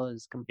cycle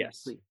is complete.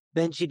 yes.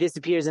 Then she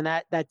disappears, and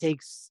that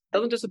takes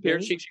Doesn't disappear.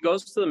 days? She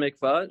goes to the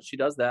mikvah. She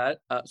does that.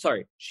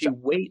 She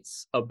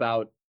waits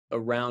about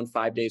around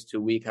 5 days to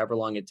a week, however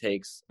long it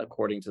takes,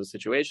 according to the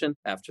situation,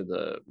 after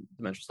the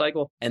menstrual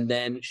cycle, and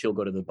then she'll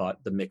go to the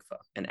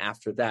mikvah. And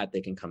after that, they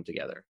can come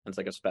together. It's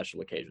like a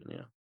special occasion,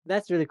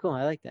 That's really cool.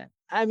 I like that.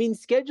 I mean,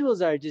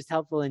 schedules are just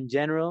helpful in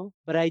general,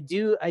 but I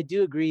do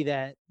agree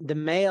that the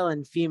male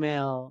and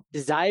female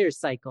desire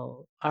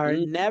cycle are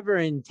never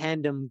in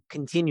tandem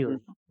continually.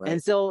 Right.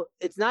 And so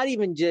it's not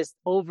even just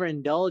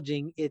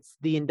overindulging, it's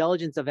the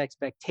indulgence of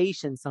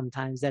expectation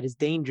sometimes that is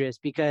dangerous,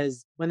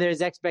 because when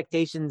there's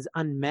expectations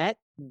unmet,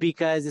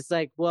 because it's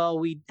like, well,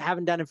 we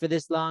haven't done it for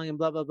this long and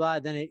blah, blah, blah,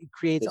 then it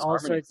creates all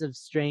sorts of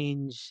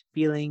strange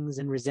feelings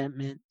and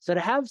resentment. So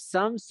to have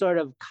some sort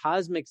of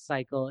cosmic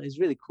cycle is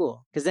really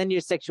cool, because then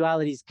your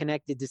sexuality is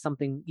connected to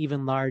something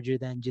even larger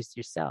than just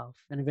yourself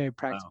in a very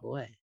practical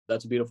way.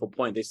 That's a beautiful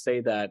point. They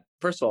say that,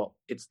 first of all,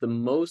 it's the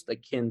most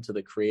akin to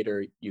the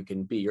creator you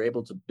can be. You're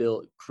able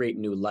to create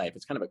new life.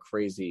 It's kind of a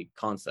crazy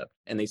concept.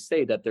 And they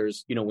say that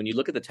there's, when you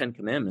look at the 10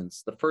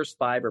 commandments, the first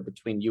 5 are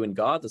between you and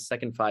God. The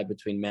second 5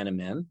 between man and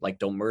man, like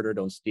don't murder,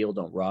 don't steal,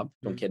 don't rob,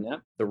 don't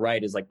kidnap. The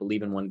right is like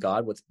believe in one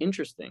God. What's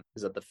interesting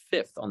is that the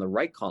 5th on the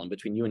right column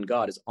between you and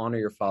God is honor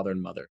your father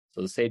and mother.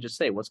 So the sages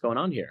say, what's going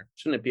on here?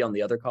 Shouldn't it be on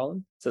the other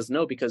column? It says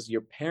no, because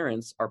your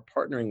parents are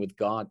partnering with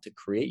God to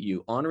create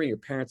you. Honoring your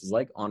parents is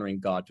like honoring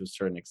God to a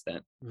certain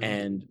extent.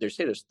 And they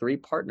say there's 3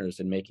 partners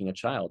in making a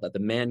child, that the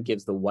man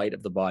gives the white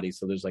of the body.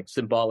 So there's like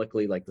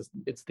symbolically like this,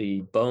 it's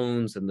the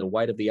bones and the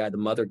white of the eye. The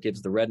mother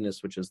gives the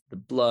redness, which is the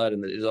blood.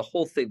 And there's a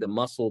whole thing, the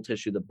muscle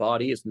tissue, the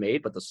body is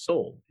made, but the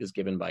soul is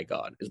given by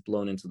God, is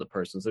blown into the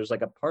person. So there's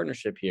like a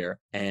partnership here.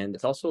 And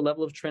it's also a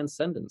level of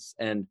transcendence.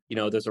 And,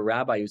 there's a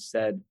rabbi who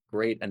said,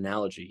 great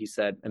analogy. He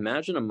said,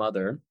 imagine a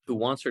mother who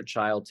wants her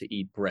child to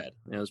eat bread.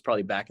 And it was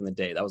probably back in the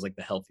day. That was like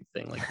the healthy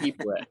thing, like eat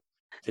bread.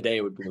 Today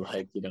it would be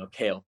like,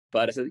 kale.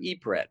 But I said,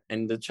 eat bread.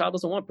 And the child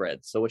doesn't want bread.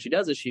 So what she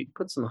does is she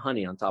puts some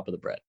honey on top of the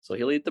bread. So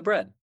he'll eat the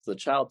bread. So the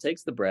child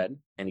takes the bread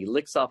and he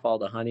licks off all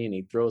the honey and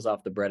he throws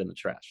off the bread in the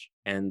trash.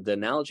 And the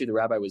analogy the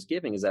rabbi was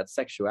giving is that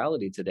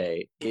sexuality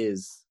today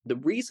is the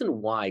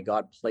reason why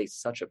God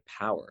placed such a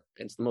power.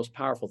 It's the most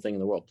powerful thing in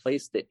the world,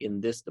 placed it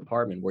in this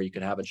department where you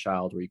could have a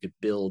child, where you could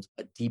build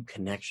a deep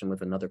connection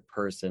with another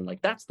person.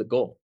 Like that's the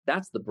goal.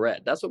 That's the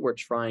bread. That's what we're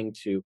trying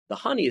to, the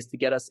honey is to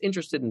get us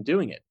interested in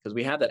doing it, because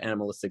we have that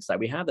animalistic side.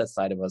 We have that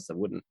side of us that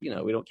wouldn't,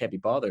 can't be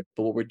bothered.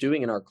 But what we're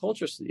doing in our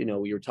culture,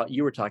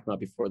 you were talking about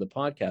before the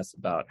podcast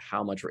about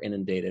how much we're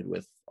inundated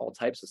with all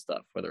types of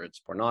stuff, whether it's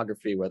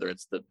pornography, whether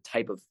it's the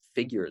type of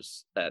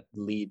figures that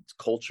lead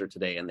culture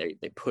today, and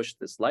they push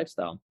this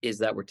lifestyle, is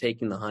that we're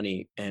taking the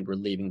honey and we're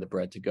leaving the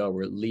bread to go.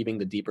 We're leaving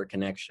the deeper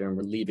connection.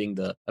 We're leaving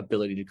the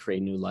ability to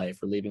create new life.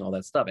 We're leaving all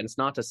that stuff. And it's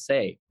not to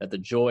say that the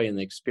joy and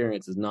the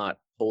experience is not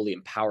holy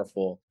and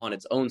powerful on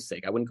its own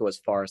sake. I wouldn't go as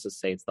far as to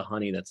say it's the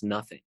honey that's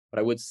nothing, but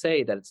I would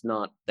say that it's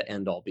not the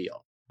end all be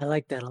all. I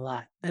like that a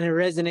lot. And it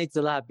resonates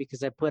a lot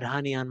because I put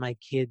honey on my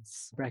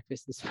kids'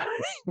 breakfast this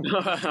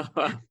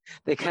morning.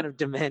 They kind of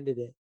demanded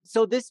it.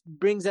 So this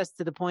brings us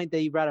to the point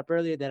that you brought up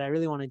earlier that I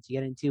really wanted to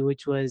get into,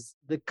 which was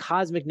the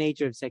cosmic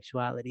nature of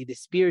sexuality, the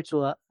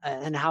spiritual,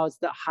 and how it's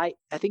I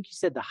think you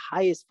said the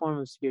highest form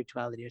of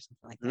spirituality or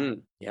something like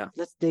that. Yeah.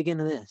 Let's dig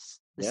into this.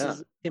 This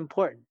is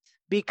important.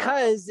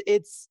 Because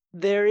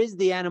there is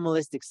the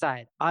animalistic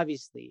side.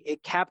 Obviously,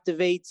 it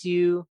captivates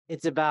you.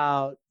 It's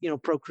about,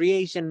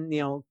 procreation,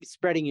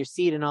 spreading your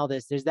seed and all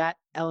this. There's that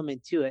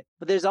element to it.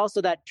 But there's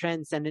also that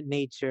transcendent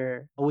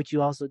nature, which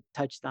you also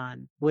touched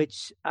on,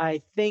 which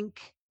I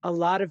think a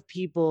lot of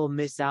people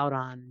miss out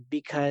on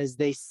because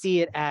they see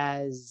it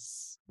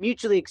as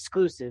mutually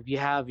exclusive. You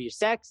have your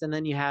sex and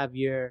then you have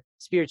your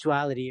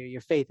spirituality or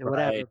your faith or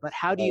whatever. Right. But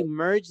how do you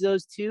merge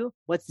those two?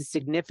 What's the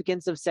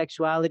significance of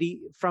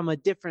sexuality through a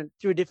different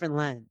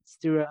lens,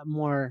 through a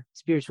more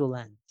spiritual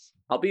lens?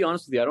 I'll be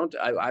honest with you.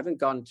 I haven't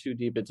gone too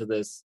deep into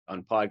this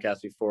on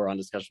podcasts before, on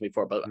discussion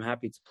before, but I'm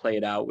happy to play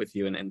it out with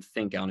you and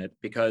think on it,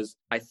 because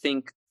I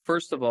think,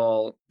 first of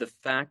all, the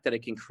fact that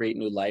it can create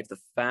new life, the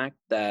fact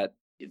that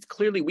it's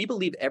clearly, we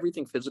believe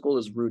everything physical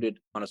is rooted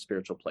on a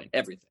spiritual plane,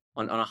 everything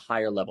on a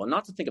higher level. And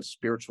not to think of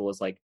spiritual as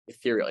like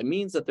ethereal. It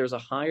means that there's a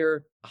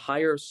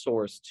higher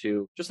source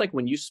to, just like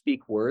when you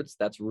speak words,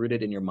 that's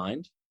rooted in your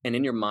mind. And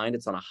in your mind,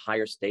 it's on a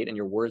higher state, and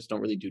your words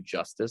don't really do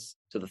justice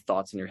to the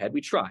thoughts in your head.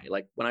 We try.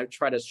 Like when I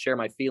try to share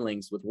my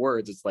feelings with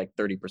words, it's like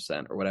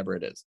 30% or whatever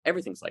it is.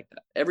 Everything's like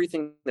that.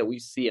 Everything that we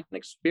see and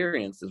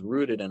experience is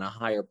rooted in a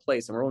higher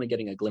place, and we're only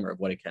getting a glimmer of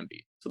what it can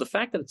be. So the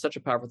fact that it's such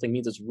a powerful thing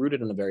means it's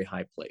rooted in a very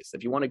high place.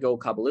 If you want to go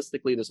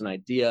Kabbalistically, there's an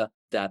idea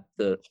that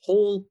the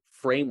whole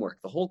framework,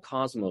 the whole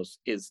cosmos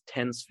is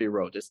 10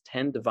 sphirot, is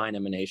 10 divine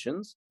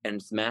emanations, and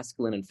it's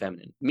masculine and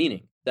feminine,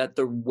 meaning that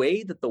the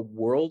way that the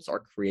worlds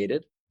are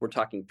created We're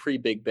talking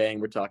pre-Big Bang.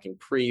 We're talking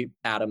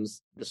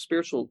pre-atoms. The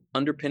spiritual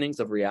underpinnings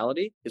of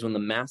reality is when the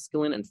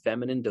masculine and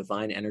feminine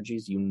divine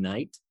energies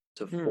unite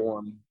to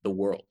form the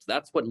world.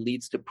 That's what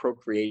leads to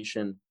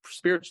procreation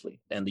spiritually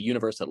and the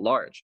universe at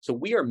large. So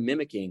we are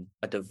mimicking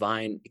a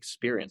divine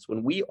experience.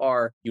 When we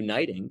are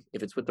uniting,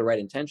 if it's with the right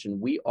intention,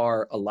 we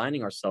are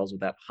aligning ourselves with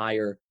that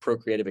higher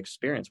procreative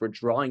experience. We're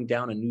drawing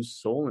down a new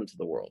soul into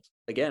the world.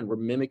 Again, we're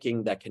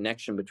mimicking that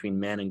connection between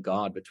man and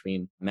God,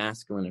 between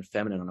masculine and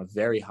feminine on a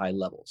very high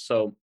level.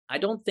 So I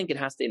don't think it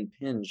has to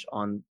impinge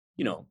on,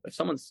 if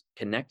someone's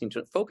connecting to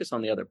it, focus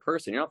on the other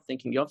person. You're not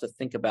thinking, you don't have to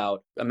think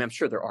about, I'm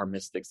sure there are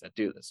mystics that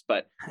do this,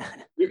 but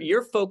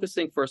you're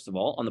focusing, first of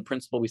all, on the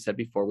principle we said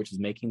before, which is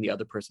making the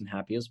other person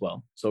happy as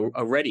well. So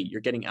already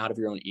you're getting out of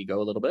your own ego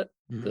a little bit.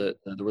 The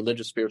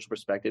religious, spiritual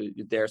perspective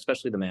there,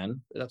 especially the man,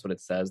 that's what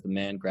it says, the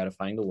man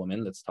gratifying the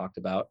woman that's talked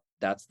about.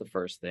 That's the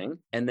first thing.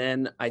 And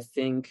then I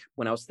think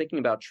when I was thinking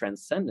about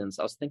transcendence,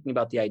 I was thinking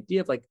about the idea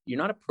of you're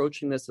not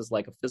approaching this as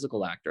like a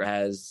physical act or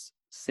as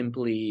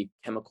simply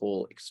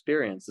chemical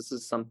experience. This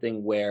is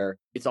something where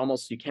it's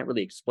almost, you can't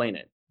really explain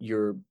it.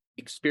 You're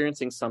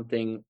experiencing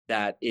something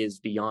that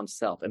is beyond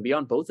self and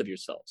beyond both of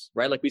yourselves,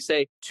 right? Like we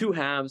say two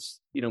halves,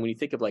 when you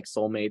think of like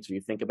soulmates, or you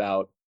think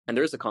about, and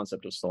there is a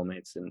concept of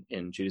soulmates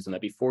in Judaism,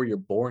 that before you're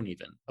born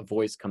even, a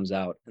voice comes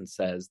out and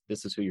says,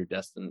 this is who you're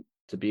destined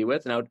to be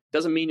with. Now, it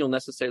doesn't mean you'll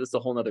necessarily, this is a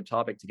whole other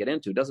topic to get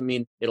into. It doesn't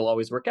mean it'll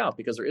always work out,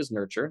 because there is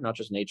nurture, not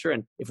just nature.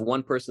 And if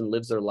one person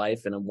lives their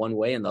life in one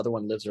way and the other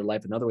one lives their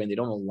life another way, and they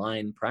don't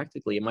align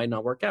practically, it might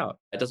not work out.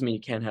 It doesn't mean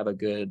you can't have a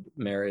good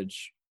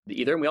marriage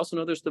either. And we also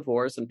know there's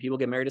divorce and people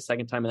get married a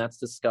second time, and that's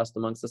discussed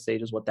amongst the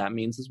sages what that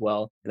means as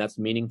well. And that's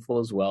meaningful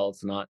as well.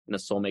 It's not in a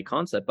soulmate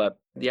concept. But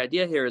the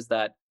idea here is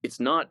that it's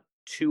not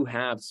two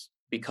halves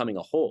becoming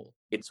a whole.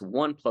 It's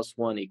 1 +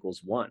 1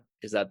 = 1.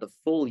 Is that the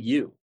full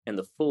you and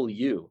the full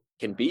you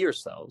can be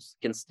yourselves,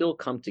 can still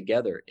come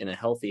together in a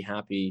healthy,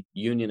 happy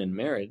union and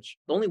marriage.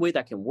 The only way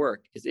that can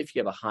work is if you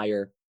have a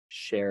higher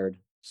shared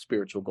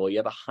spiritual goal. You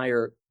have a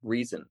higher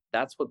reason.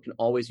 That's what can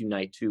always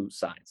unite two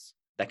sides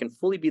that can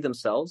fully be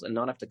themselves and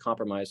not have to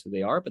compromise who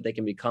they are, but they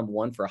can become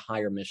one for a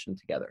higher mission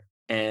together.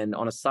 And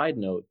on a side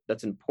note,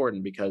 that's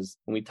important because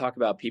when we talk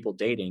about people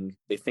dating,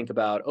 they think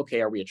about, okay,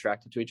 are we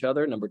attracted to each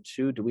other? Number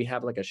two, do we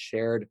have like a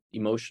shared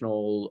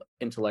emotional,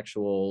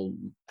 intellectual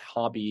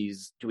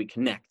hobbies? Do we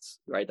connect,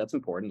 right? That's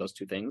important, those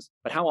two things.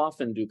 But how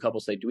often do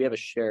couples say, do we have a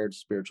shared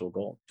spiritual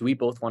goal? Do we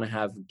both want to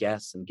have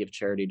guests and give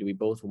charity? Do we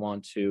both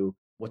want to,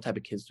 what type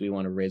of kids do we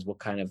want to raise? What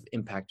kind of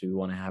impact do we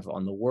want to have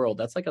on the world?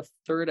 That's like a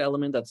third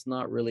element that's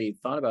not really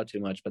thought about too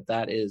much, but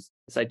that is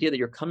this idea that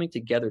you're coming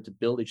together to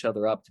build each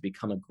other up to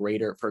become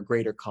for a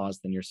greater cause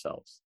than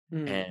yourselves.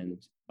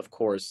 And of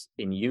course,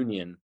 in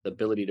union, the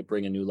ability to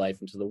bring a new life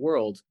into the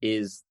world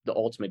is the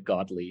ultimate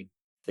godly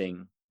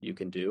thing you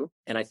can do.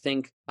 And I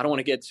think, I don't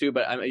want to get too,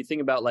 but I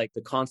think about like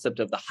the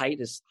concept of the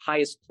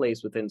highest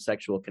place within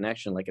sexual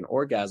connection, like an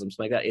orgasm,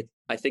 something like that.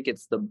 I think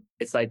it's the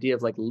idea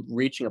of like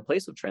reaching a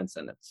place of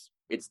transcendence.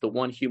 It's the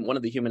one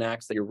of the human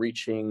acts that you're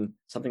reaching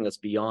something that's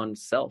beyond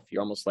self.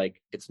 You're almost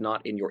like, it's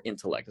not in your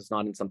intellect. It's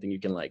not in something you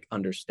can like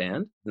understand.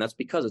 And that's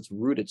because it's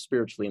rooted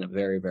spiritually in a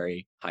very,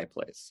 very high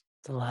place.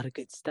 It's a lot of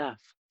good stuff.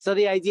 So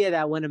the idea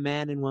that when a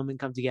man and woman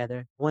come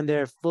together, when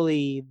they're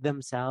fully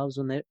themselves,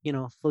 when they,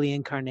 fully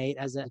incarnate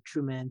as a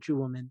true man, true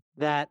woman,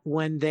 that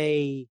when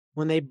they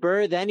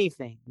birth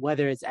anything,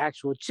 whether it's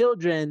actual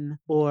children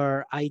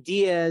or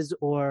ideas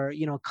or,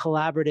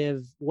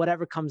 collaborative,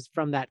 whatever comes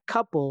from that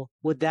couple,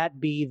 would that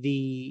be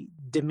the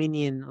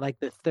dominion, like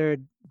the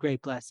third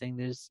great blessing?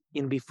 There's,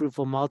 be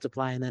fruitful,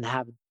 multiply, and then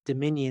have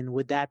dominion.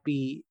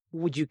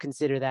 Would you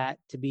consider that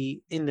to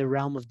be in the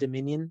realm of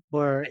dominion?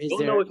 Or is there...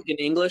 I don't know if in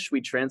English we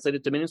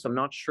translated dominion, so I'm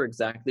not sure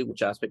exactly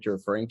which aspect you're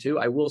referring to.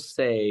 I will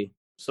say,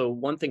 so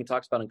one thing it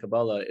talks about in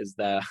Kabbalah is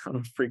that, I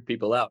don't freak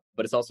people out,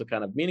 but it's also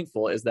kind of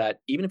meaningful, is that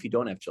even if you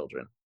don't have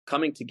children,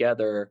 coming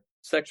together,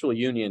 sexual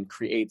union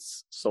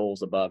creates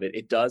souls above it.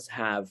 It does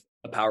have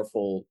a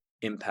powerful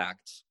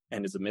impact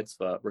and is a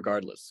mitzvah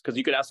regardless. Because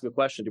you could ask a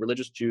question, do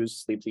religious Jews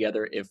sleep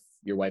together if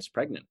your wife's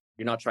pregnant?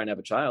 You're not trying to have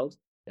a child.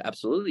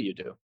 Absolutely you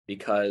do,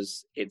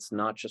 because it's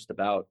not just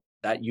about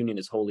that union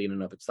is holy in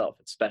and of itself.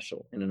 It's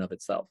special in and of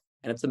itself.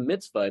 And it's a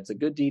mitzvah. It's a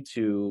good deed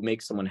to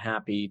make someone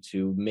happy,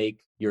 to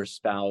make your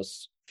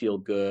spouse feel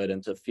good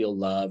and to feel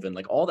love. And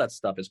like all that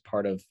stuff is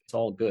part of, it's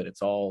all good.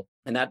 It's all,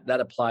 and that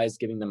applies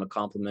giving them a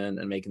compliment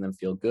and making them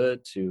feel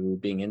good, to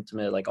being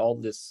intimate, like all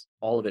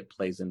of it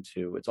plays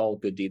into, it's all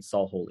good deeds. It's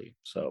all holy.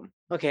 So.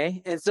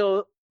 Okay. And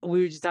so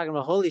we were just talking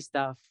about holy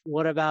stuff.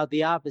 What about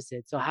the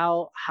opposite? So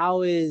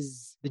how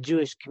is the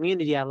Jewish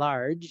community at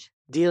large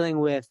dealing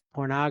with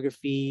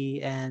pornography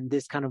and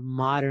this kind of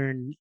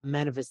modern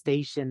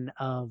manifestation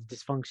of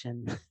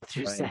dysfunction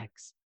through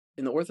sex?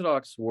 In the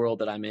Orthodox world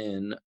that I'm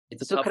in,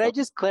 it's a so tough could one. I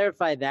just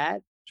clarify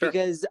that? Sure.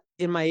 Because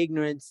in my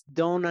ignorance,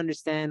 don't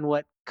understand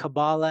what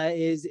Kabbalah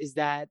is. Is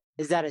that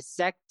a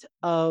sect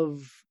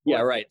of...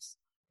 Yeah, right.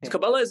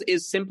 Kabbalah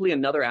is simply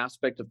another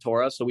aspect of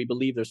Torah. So we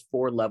believe there's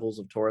 4 levels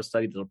of Torah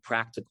study. There's the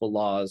practical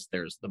laws,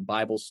 there's the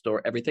Bible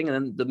story, everything. And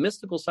then the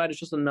mystical side is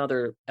just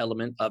another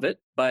element of it.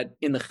 But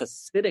in the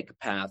Hasidic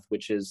path,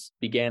 which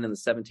began in the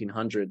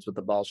 1700s with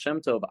the Baal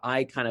Shem Tov,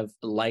 I kind of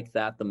like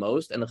that the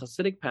most. And the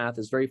Hasidic path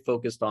is very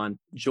focused on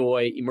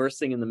joy,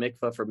 immersing in the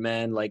mikvah for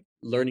men, like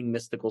learning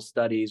mystical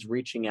studies,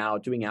 reaching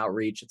out, doing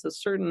outreach. It's a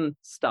certain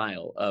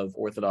style of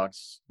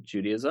Orthodox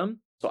Judaism.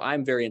 So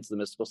I'm very into the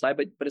mystical side,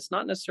 but it's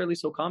not necessarily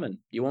so common.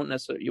 You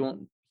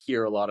won't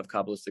hear a lot of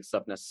Kabbalistic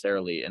stuff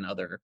necessarily in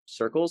other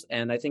circles.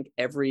 And I think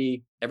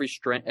every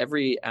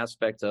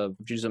aspect of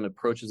Judaism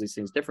approaches these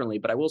things differently.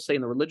 But I will say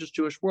in the religious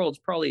Jewish world,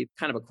 it's probably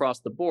kind of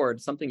across the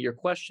board, something to your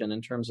question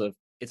in terms of,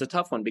 it's a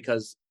tough one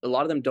because a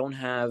lot of them don't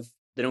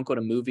go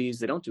to movies.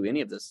 They don't do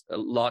any of this, a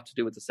lot to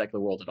do with the secular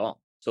world at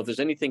all. So if there's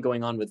anything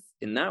going on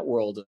in that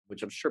world,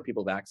 which I'm sure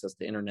people have access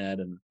to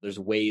internet and there's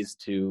ways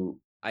to,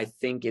 I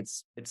think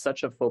it's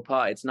such a faux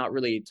pas. It's not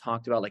really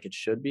talked about like it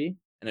should be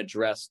and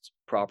addressed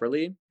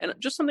properly. And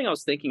just something I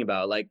was thinking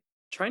about, like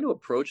trying to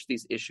approach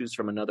these issues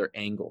from another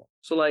angle.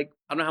 So like,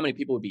 I don't know how many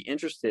people would be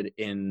interested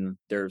in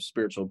their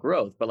spiritual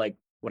growth, but like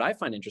what I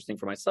find interesting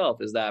for myself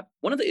is that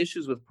one of the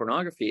issues with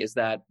pornography is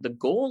that the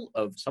goal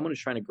of someone who's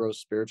trying to grow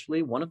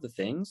spiritually, one of the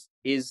things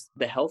is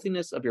the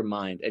healthiness of your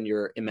mind and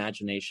your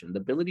imagination, the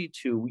ability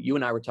to, you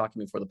and I were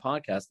talking before the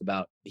podcast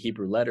about the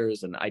Hebrew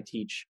letters, and I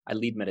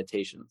lead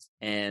meditations.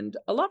 And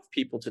a lot of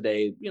people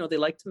today, they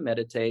like to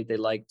meditate, they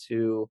like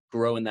to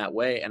grow in that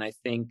way. And I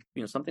think,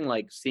 something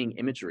like seeing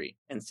imagery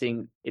and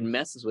seeing it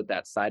messes with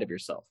that side of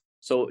yourself.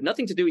 So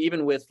nothing to do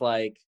even with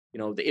like,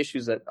 the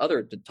issues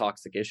the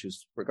toxic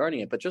issues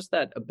regarding it, but just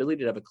that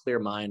ability to have a clear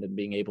mind and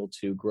being able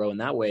to grow in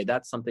that way.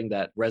 That's something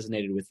that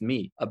resonated with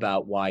me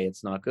about why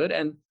it's not good.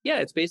 And yeah,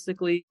 it's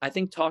basically, I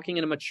think, talking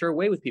in a mature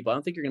way with people. I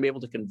don't think you're going to be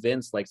able to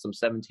convince like some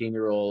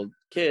 17-year-old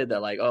kid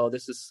that like, oh,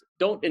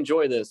 don't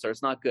enjoy this, or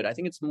it's not good. I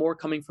think it's more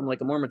coming from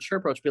like a more mature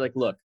approach. Be like,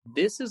 look,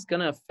 this is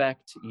going to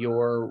affect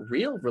your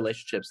real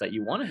relationships that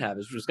you want to have.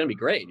 It's just going to be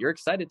great. You're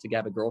excited to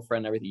have a girlfriend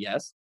and everything.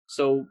 Yes.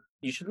 So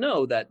you should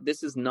know that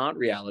this is not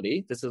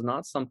reality. This is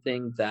not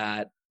something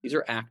that these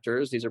are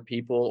actors, these are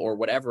people, or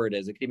whatever it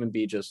is. It could even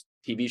be just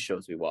TV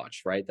shows we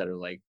watch, right? That are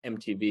like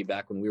MTV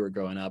back when we were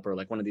growing up, or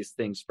like one of these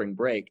things, Spring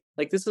Break.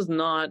 Like this is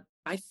not,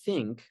 I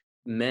think,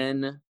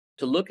 men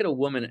to look at a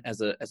woman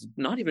as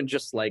not even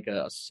just like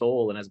a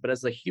soul but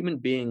as a human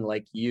being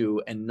like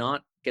you, and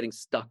not getting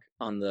stuck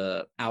on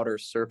the outer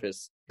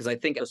surface. Because I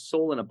think a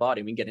soul and a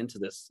body, we can get into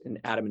this in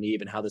Adam and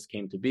Eve and how this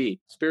came to be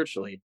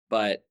spiritually,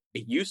 but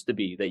it used to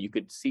be that you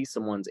could see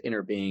someone's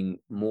inner being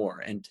more.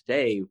 And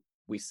today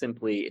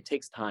it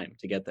takes time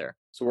to get there.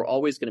 So we're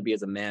always going to be,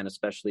 as a man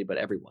especially, but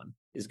everyone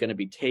is going to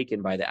be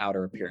taken by the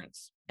outer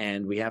appearance.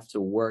 And we have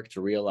to work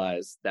to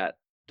realize that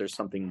there's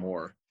something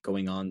more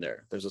going on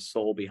there. There's a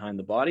soul behind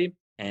the body,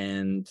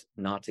 and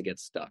not to get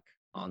stuck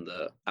on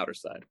the outer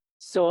side.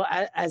 So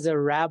as a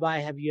rabbi,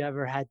 have you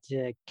ever had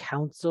to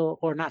counsel,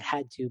 or not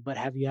had to, but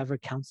have you ever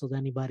counseled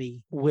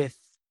anybody with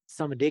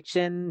some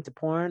addiction to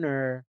porn,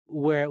 or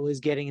where it was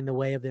getting in the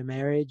way of their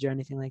marriage or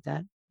anything like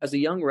that? As a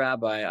young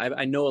rabbi,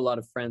 I know a lot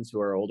of friends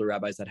who are older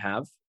rabbis that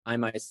have. I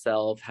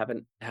myself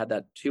haven't had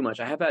that too much.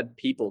 I have had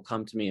people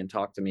come to me and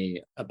talk to me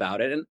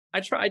about it. And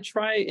I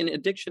try in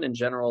addiction in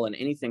general and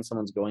anything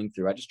someone's going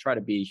through, I just try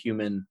to be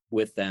human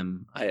with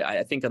them.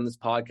 I think on this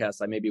podcast,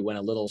 I maybe went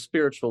a little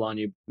spiritual on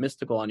you,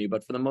 mystical on you,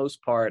 but for the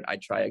most part, I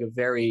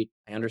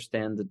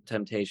understand the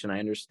temptation. I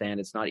understand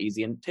it's not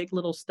easy, and take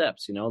little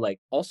steps, like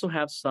also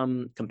have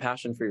some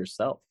compassion for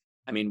yourself.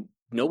 I mean,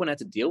 no one had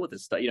to deal with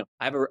this stuff.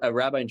 I have a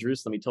rabbi in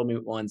Jerusalem. He told me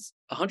once,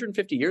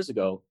 150 years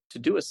ago, to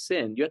do a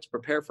sin, you had to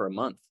prepare for a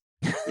month.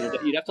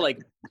 You'd have to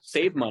like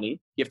save money.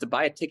 You have to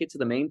buy a ticket to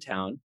the main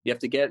town.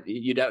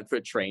 You'd have for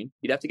a train.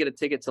 You'd have to get a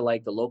ticket to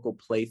like the local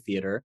play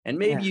theater, and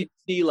maybe you'd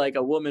see like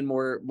a woman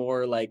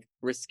more like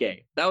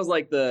risque. That was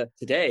like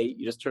today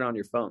you just turn on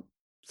your phone.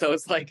 So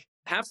it's like,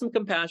 have some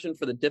compassion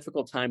for the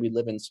difficult time we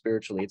live in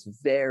spiritually. It's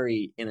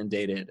very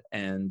inundated.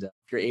 And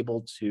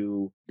if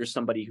you're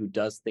somebody who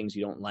does things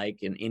you don't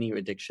like in any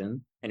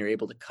addiction, and you're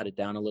able to cut it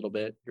down a little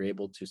bit, you're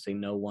able to say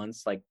no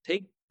once, like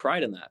take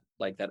pride in that,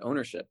 like that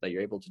ownership that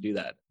you're able to do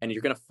that. And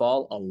you're going to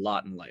fall a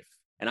lot in life.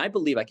 And I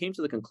came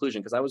to the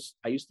conclusion, because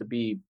I used to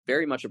be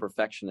very much a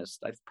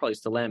perfectionist. I probably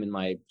still am in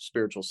my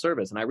spiritual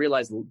service. And I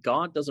realized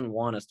God doesn't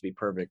want us to be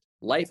perfect.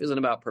 Life isn't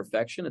about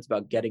perfection. It's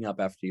about getting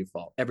up after you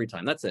fall every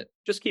time. That's it.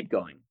 Just keep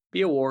going.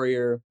 Be a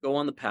warrior, go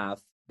on the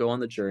path, go on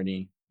the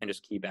journey, and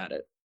just keep at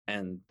it.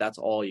 And that's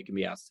all you can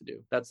be asked to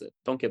do. That's it.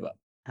 Don't give up.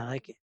 I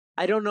like it.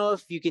 I don't know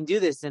if you can do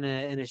this in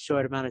a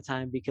short amount of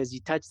time, because you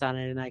touched on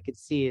it and I could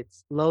see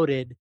it's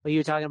loaded. But you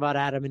were talking about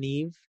Adam and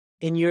Eve.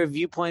 In your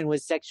viewpoint,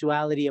 was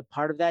sexuality a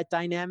part of that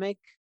dynamic,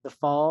 the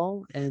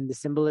fall and the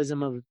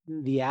symbolism of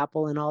the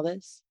apple and all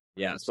this?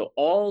 Yeah. So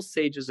all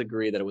sages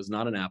agree that it was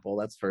not an apple.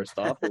 That's first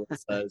off.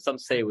 Some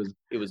say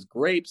it was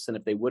grapes, and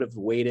if they would have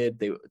waited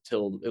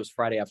till it was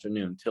Friday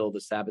afternoon till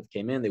the Sabbath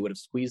came in, they would have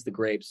squeezed the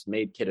grapes,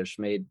 made Kiddush,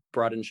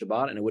 brought in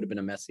Shabbat, and it would have been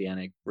a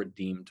messianic,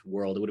 redeemed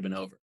world. It would have been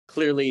over.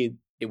 Clearly,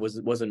 it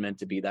wasn't meant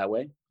to be that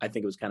way. I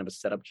think it was kind of a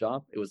setup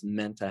job. It was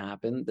meant to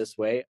happen this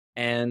way.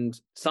 And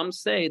some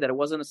say that it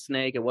wasn't a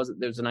snake.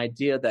 There's an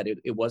idea that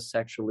it was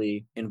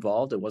sexually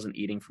involved. It wasn't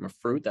eating from a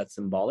fruit. That's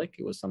symbolic.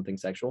 It was something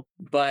sexual.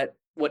 But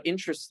what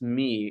interests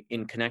me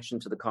in connection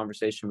to the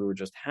conversation we were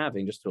just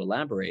having, just to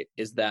elaborate,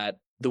 is that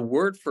the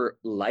word for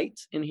light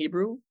in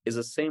Hebrew is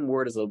the same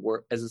word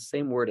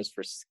as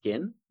for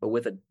skin, but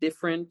with a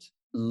different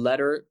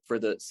letter for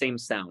the same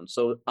sound.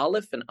 So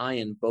Aleph and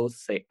Ayin both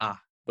say ah,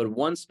 but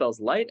one spells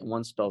light and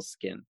one spells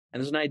skin.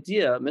 And there's an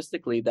idea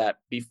mystically that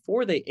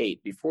before they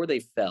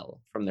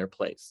fell from their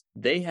place,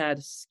 they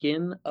had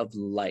skin of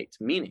light,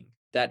 meaning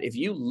that if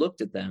you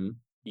looked at them,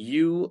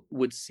 you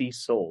would see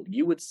soul,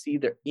 you would see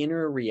their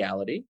inner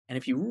reality. And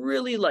if you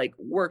really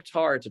worked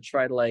hard to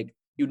try to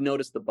you'd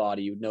notice the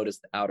body, you'd notice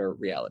the outer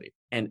reality.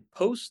 And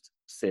post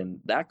sin,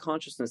 that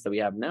consciousness that we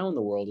have now in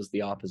the world is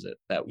the opposite,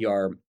 that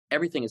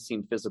everything is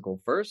seen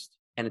physical first.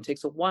 And it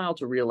takes a while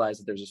to realize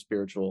that there's a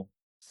spiritual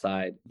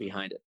side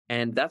behind it.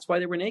 And that's why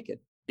they were naked.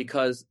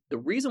 Because the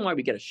reason why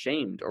we get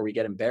ashamed or we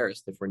get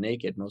embarrassed if we're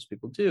naked, most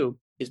people do,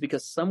 is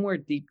because somewhere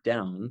deep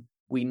down,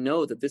 we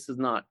know that this is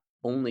not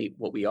only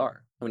what we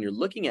are. When you're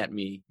looking at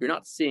me, you're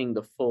not seeing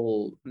the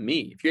full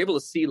me. If you're able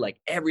to see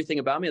everything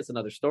about me, it's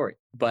another story.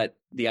 But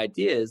the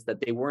idea is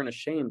that they weren't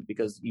ashamed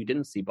because you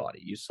didn't see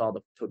body. You saw the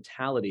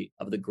totality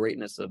of the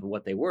greatness of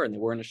what they were, and they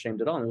weren't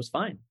ashamed at all. And it was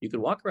fine. You could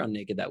walk around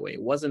naked that way.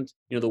 It wasn't,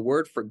 the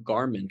word for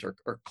garment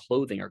or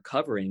clothing or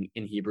covering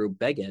in Hebrew,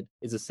 beged,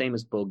 is the same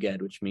as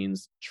boged, which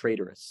means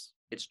traitorous.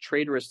 It's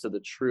traitorous to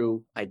the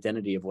true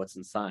identity of what's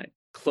inside.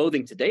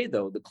 Clothing today,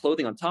 though, the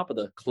clothing on top of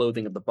the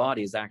clothing of the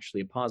body is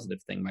actually a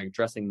positive thing, by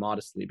dressing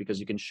modestly, because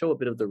you can show a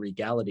bit of the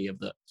regality of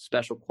the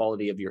special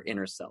quality of your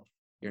inner self.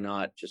 You're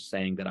not just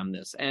saying that I'm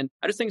this. And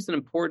I just think it's an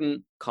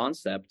important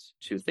concept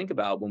to think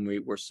about when we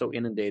were so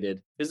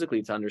inundated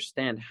physically, to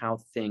understand how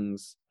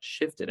things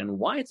shifted and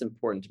why it's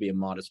important to be a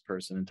modest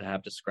person and to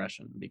have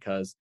discretion.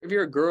 Because if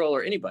you're a girl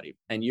or anybody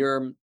and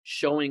you're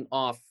showing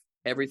off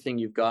everything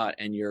you've got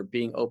and you're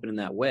being open in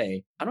that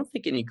way, I don't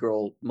think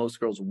most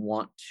girls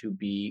want to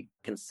be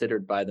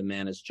considered by the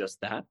man as just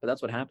that, but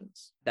that's what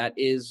happens. That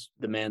is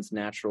the man's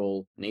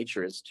natural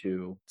nature, is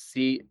to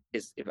see,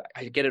 if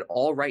I get it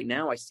all right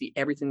now, I see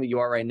everything that you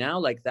are right now,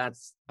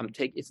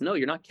 no,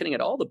 you're not kidding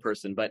at all the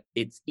person, but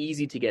it's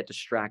easy to get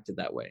distracted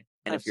that way.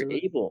 And Absolutely.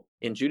 If you're able,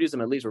 in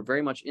Judaism at least, we're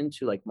very much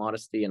into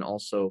modesty and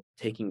also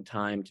taking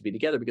time to be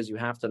together, because you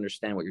have to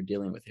understand what you're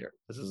dealing with here.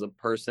 This is a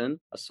person,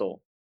 a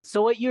soul.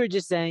 So what you were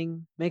just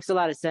saying makes a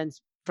lot of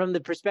sense from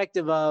the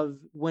perspective of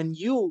when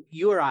you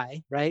or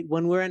I, right,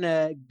 when we're in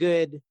a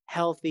good,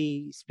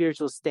 healthy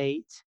spiritual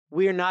state,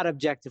 we are not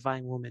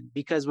objectifying women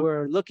because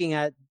we're looking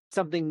at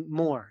something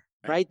more,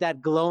 right?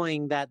 That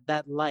glowing, that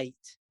light.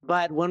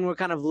 But when we're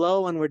kind of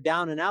low and we're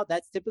down and out,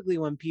 that's typically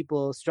when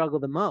people struggle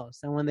the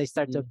most and when they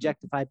start to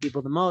objectify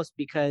people the most,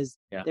 because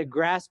they're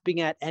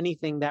grasping at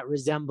anything that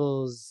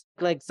resembles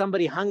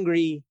somebody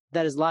hungry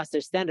that has lost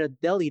their standard.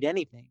 They'll eat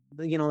anything,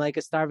 like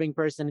a starving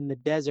person in the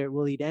desert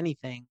will eat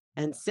anything.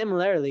 And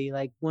similarly,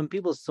 when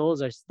people's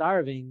souls are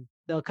starving,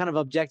 they'll kind of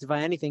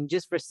objectify anything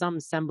just for some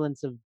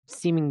semblance of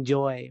seeming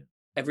joy.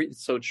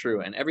 It's so true.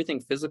 And everything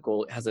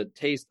physical has a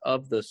taste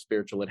of the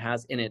spiritual. It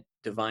has in it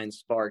divine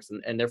sparks.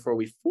 And therefore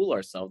we fool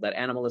ourselves. That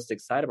animalistic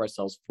side of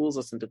ourselves fools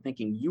us into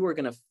thinking you're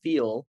going to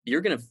feel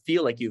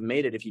like you've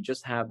made it if you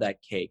just have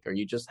that cake, or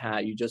you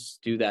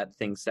just do that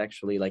thing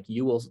sexually,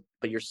 you will,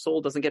 but your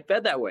soul doesn't get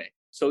fed that way.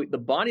 So the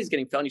body's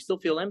getting fed and you still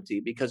feel empty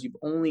because you've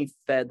only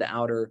fed the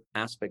outer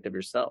aspect of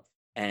yourself.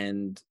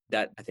 And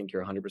that, I think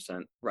you're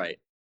 100% right.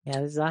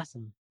 Yeah, this is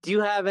awesome. Do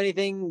you have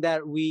anything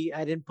that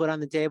I didn't put on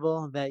the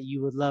table that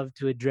you would love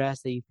to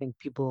address that you think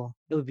it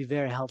would be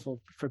very helpful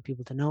for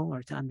people to know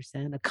or to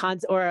understand?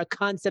 A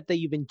concept that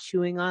you've been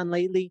chewing on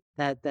lately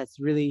that's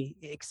really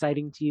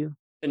exciting to you?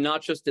 And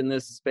not just in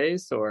this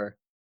space, or?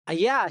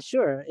 Yeah,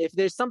 sure. If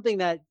there's something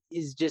that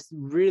is just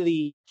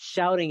really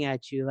shouting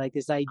at you, like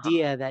this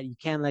idea that you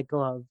can't let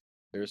go of.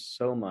 There's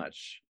so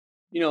much.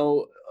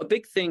 A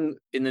big thing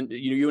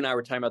you and I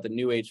were talking about the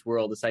New Age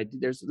world, this idea,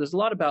 there's a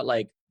lot about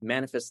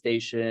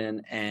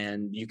manifestation,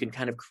 and you can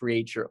kind of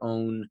create your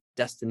own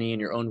destiny and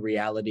your own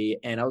reality.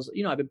 And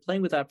I've been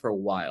playing with that for a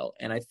while.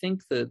 And I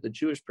think the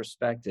Jewish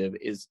perspective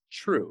is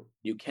true.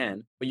 You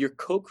can, but you're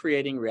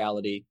co-creating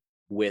reality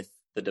with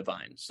the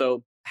divine.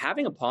 So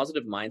having a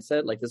positive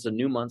mindset, this is a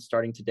new month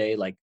starting today,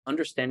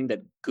 understanding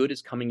that good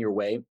is coming your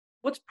way.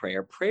 What's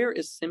prayer? Prayer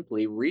is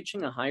simply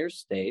reaching a higher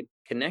state,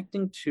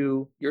 connecting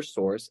to your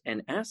source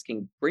and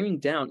bringing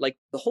down,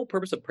 the whole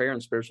purpose of prayer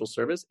and spiritual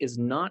service is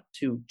not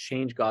to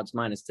change God's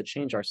mind, it's to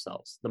change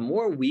ourselves. The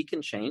more we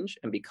can change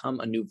and become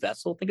a new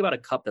vessel, think about a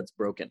cup that's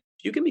broken.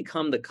 You can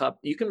become the cup,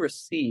 you can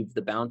receive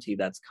the bounty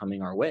that's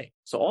coming our way.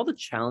 So all the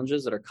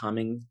challenges that are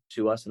coming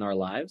to us in our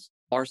lives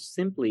are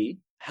simply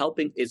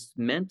is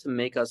meant to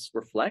make us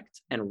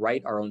reflect and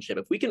right our own ship.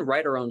 If we can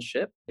right our own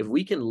ship, if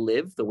we can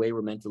live the way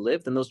we're meant to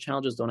live, then those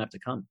challenges don't have to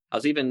come. I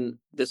was even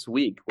this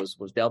week was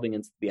delving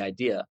into the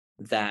idea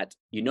that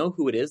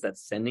who it is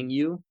that's sending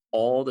you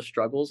all the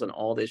struggles and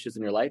all the issues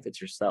in your life? It's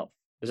yourself.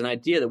 There's an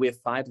idea that we have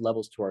 5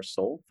 levels to our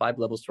soul, 5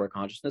 levels to our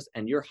consciousness,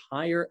 and your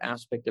higher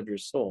aspect of your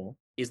soul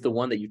is the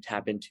one that you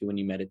tap into when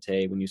you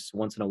meditate, when you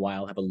once in a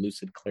while have a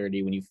lucid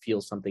clarity, when you feel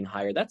something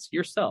higher. That's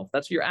yourself.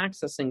 That's you're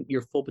accessing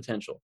your full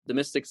potential. The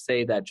mystics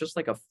say that just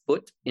like a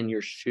foot in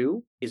your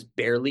shoe is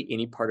barely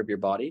any part of your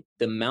body,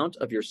 the amount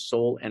of your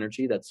soul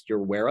energy that's you're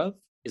aware of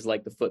is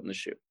like the foot in the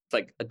shoe. It's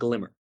like a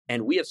glimmer.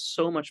 And we have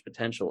so much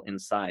potential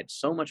inside,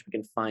 so much we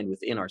can find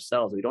within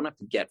ourselves. We don't have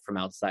to get from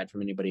outside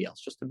from anybody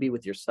else, just to be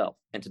with yourself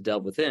and to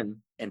delve within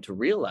and to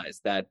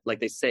realize that,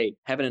 like they say,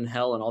 heaven and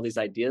hell and all these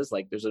ideas,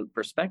 like there's a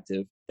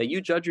perspective that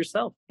you judge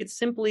yourself. It's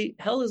simply,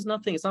 hell is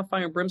nothing. It's not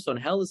fire and brimstone.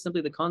 Hell is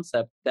simply the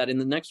concept that in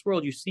the next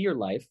world, you see your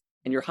life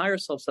and your higher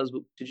self says,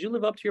 well, did you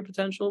live up to your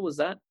potential? Was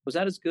that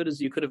as good as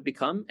you could have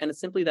become? And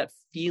it's simply that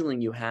feeling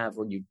you have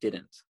where you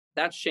didn't.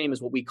 That shame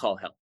is what we call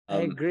hell.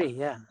 I agree.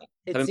 Yeah.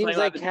 It seems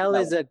like hell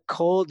is a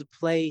cold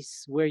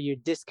place where you're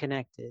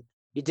disconnected.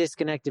 You're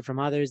disconnected from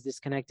others,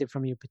 disconnected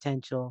from your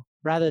potential,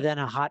 rather than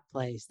a hot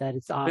place that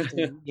it's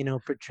often,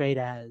 portrayed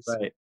as.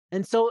 Right.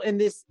 And so in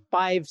this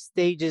 5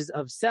 stages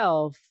of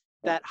self,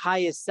 that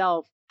highest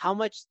self, how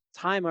much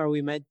time are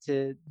we meant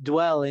to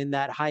dwell in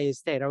that highest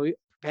state? Are we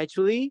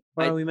perpetually,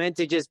 or are we meant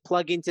to just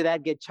plug into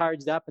that, get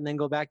charged up, and then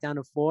go back down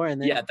to 4?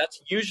 And then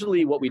that's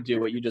usually what we do,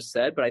 what you just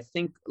said. But I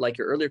think, like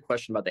your earlier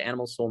question about the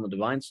animal soul and the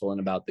divine soul, and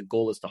about the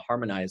goal is to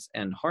harmonize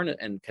and harness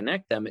and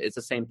connect them, it's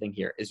the same thing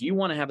here. Is you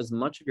want to have as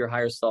much of your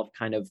higher self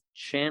kind of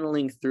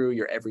channeling through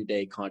your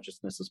everyday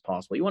consciousness as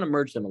possible. You want to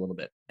merge them a little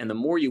bit, and the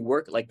more you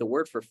work, like the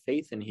word for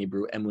faith in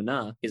Hebrew,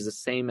 emunah, is the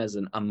same as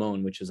an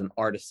amon, which is an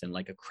artisan,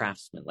 like a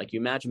craftsman. Like you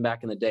imagine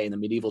back in the day, in the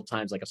medieval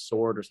times, like a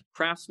sword or something.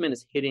 Craftsman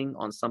is hitting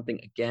on something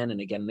again and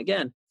again and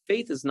again.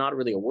 Faith is not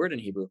really a word in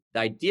Hebrew. The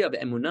idea of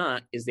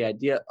emunah is the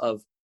idea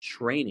of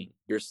training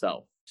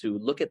yourself to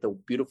look at the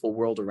beautiful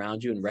world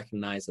around you and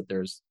recognize that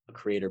there's a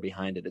creator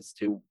behind it. It's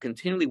to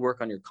continually work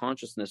on your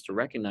consciousness to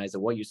recognize that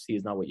what you see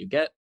is not what you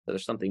get, that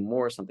there's something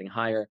more, something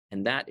higher.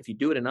 And that if you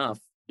do it enough,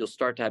 you'll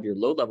start to have your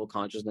low level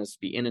consciousness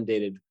be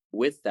inundated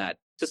with that.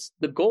 Just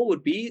the goal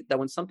would be that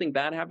when something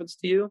bad happens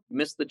to you, you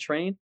miss the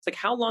train. It's like,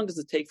 how long does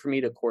it take for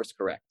me to course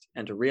correct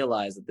and to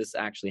realize that this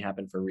actually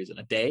happened for a reason?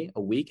 A day,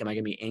 a week? Am I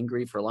going to be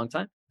angry for a long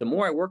time? The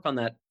more I work on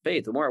that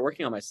faith, the more I'm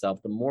working on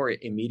myself, the more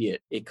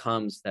immediate it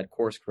comes, that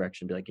course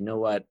correction. Be like, you know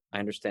what? I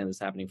understand this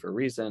happening for a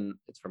reason.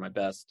 It's for my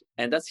best.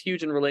 And that's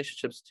huge in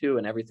relationships too,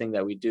 and everything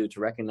that we do, to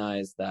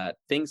recognize that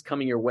things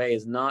coming your way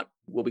is not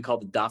what we call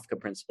the Dafka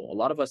principle. A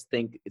lot of us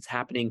think it's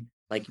happening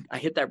like I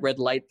hit that red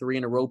light 3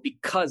 in a row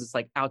because it's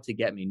like out to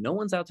get me. No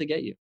one's out to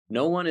get you.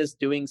 No one is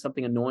doing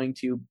something annoying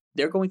to you.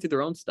 They're going through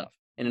their own stuff.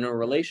 And in a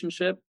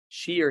relationship,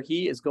 she or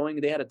he is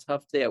they had a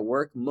tough day at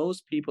work.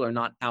 Most people are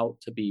not out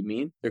to be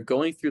mean. They're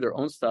going through their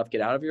own stuff.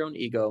 Get out of your own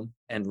ego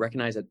and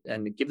recognize it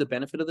and give the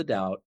benefit of the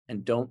doubt,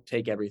 and don't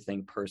take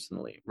everything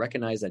personally.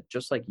 Recognize that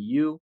just like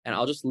you, and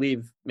I'll just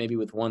leave maybe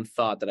with one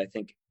thought that I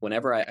think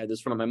whenever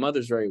this from my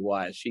mother's very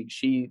wise.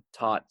 She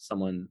taught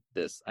someone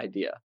this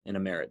idea in a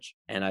marriage,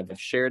 and I've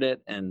shared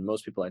it, and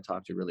most people I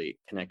talk to really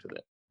connect with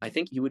it. I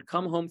think you would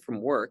come home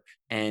from work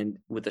and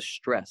with the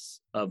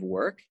stress of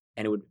work,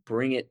 and it would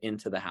bring it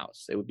into the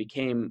house. It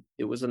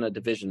wasn't a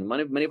division.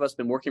 Many of us have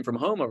been working from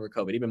home over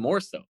COVID, even more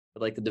so,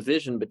 but like the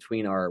division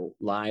between our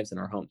lives and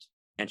our homes.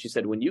 And she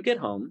said, when you get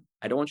home,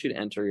 I don't want you to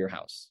enter your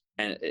house.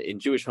 And in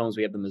Jewish homes,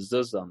 we have the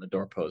mezuzah on the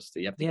doorpost that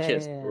you have to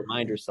kiss to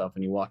remind yourself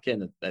when you walk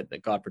in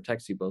that God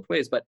protects you both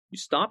ways. But you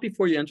stop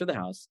before you enter the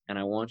house, and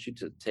I want you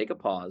to take a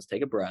pause,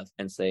 take a breath,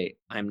 and say,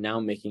 I'm now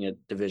making a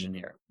division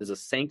here. There's a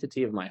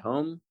sanctity of my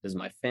home. This is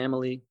my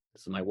family.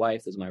 This is my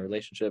wife. This is my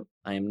relationship.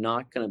 I am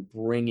not going to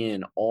bring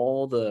in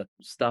all the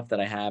stuff that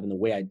I have and the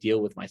way I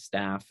deal with my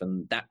staff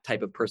and that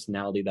type of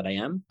personality that I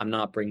am. I'm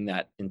not bringing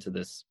that into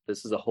this.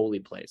 This is a holy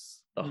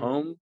place. The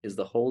home is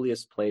the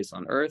holiest place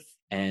on earth.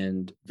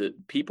 And the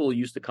people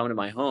used to come to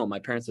my home. My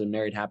parents have been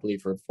married happily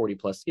for 40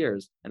 plus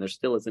years, and they're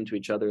still as into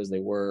each other as they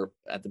were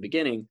at the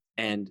beginning.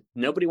 And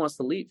nobody wants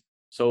to leave.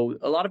 So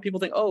a lot of people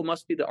think, oh, it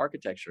must be the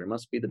architecture. It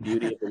must be the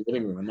beauty of the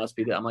living room. It must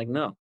be I'm like,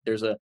 no,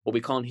 there's what we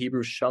call in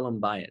Hebrew,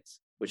 shalom bayit,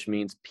 which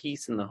means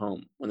peace in the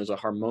home. When there's a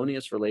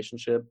harmonious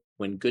relationship,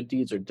 when good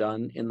deeds are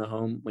done in the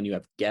home, when you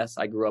have guests.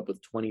 I grew up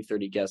with 20,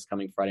 30 guests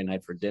coming Friday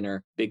night for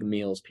dinner, big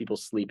meals, people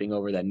sleeping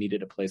over that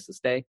needed a place to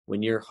stay.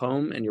 When your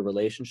home and your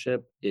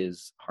relationship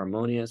is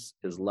harmonious,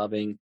 is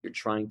loving, you're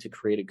trying to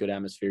create a good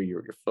atmosphere,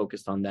 you're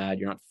focused on that,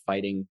 you're not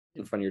fighting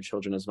in front of your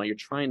children as much, you're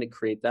trying to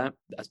create that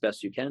as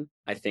best you can.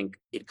 I think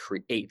it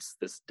creates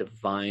this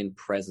divine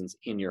presence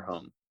in your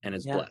home and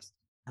is blessed.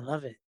 I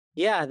love it.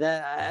 Yeah,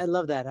 I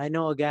love that. I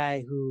know a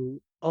guy who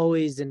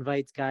always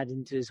invites God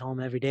into his home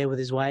every day with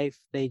his wife.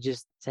 They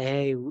just say,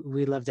 hey,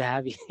 we'd love to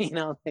have you.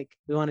 Like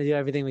we want to do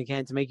everything we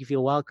can to make you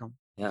feel welcome.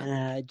 Yeah.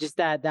 And just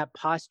that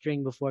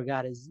posturing before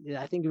God is,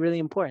 I think, really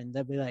important.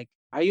 They'll be like,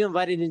 are you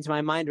invited into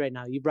my mind right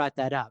now? You brought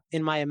that up.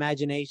 In my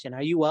imagination,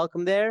 are you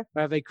welcome there?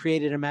 Or have I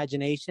created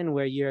imagination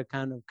where you're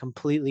kind of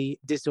completely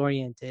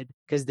disoriented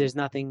because there's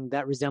nothing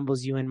that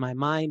resembles you in my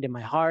mind, in my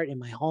heart, in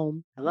my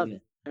home? I love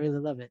it. I really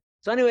love it.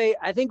 So anyway,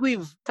 I think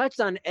we've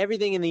touched on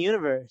everything in the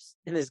universe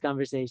in this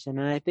conversation.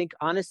 And I think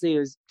honestly, it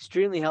was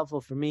extremely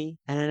helpful for me.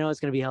 And I know it's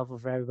going to be helpful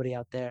for everybody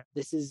out there.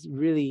 This is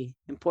really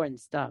important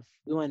stuff.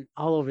 We went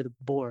all over the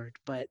board,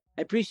 but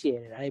I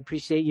appreciate it. I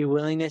appreciate your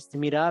willingness to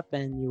meet up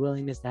and your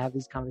willingness to have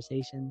these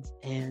conversations.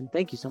 And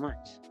thank you so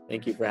much.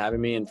 Thank you for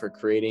having me and for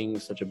creating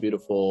such a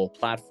beautiful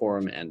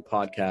platform and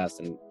podcast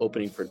and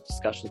opening for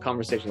discussion,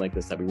 conversation like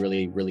this that we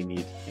really, really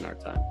need in our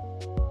time.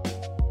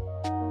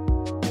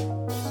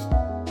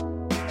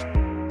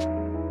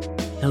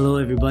 Hello,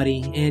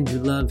 everybody. Andrew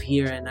Love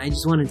here, and I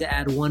just wanted to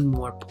add one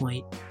more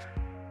point.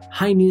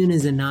 High Noon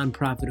is a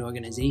nonprofit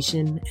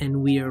organization,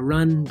 and we are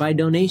run by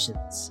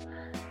donations.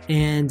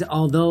 And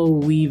although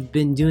we've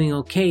been doing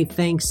okay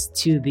thanks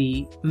to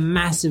the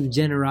massive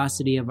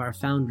generosity of our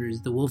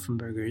founders, the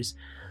Wolfenbergers,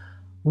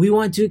 we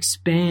want to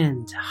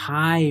expand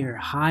higher.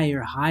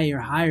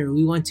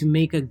 We want to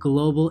make a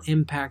global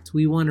impact.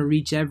 We want to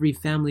reach every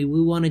family.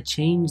 We want to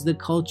change the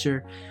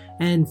culture.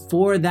 And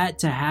for that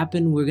to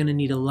happen, we're going to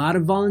need a lot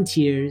of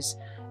volunteers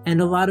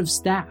and a lot of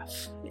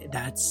staff.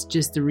 That's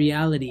just the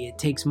reality. It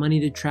takes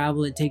money to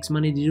travel. It takes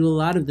money to do a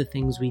lot of the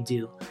things we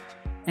do.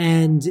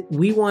 And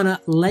we want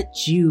to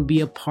let you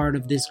be a part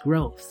of this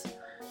growth.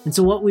 And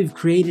so what we've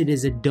created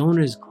is a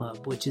Donors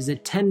Club, which is a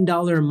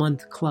 $10 a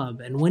month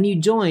club. And when you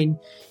join,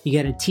 you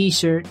get a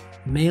t-shirt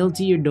mailed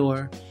to your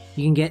door.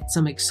 You can get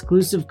some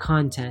exclusive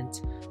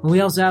content. And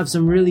we also have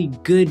some really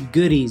good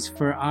goodies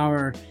for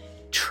our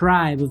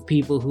tribe of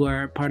people who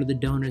are part of the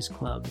Donors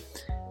Club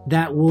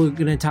that we're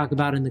going to talk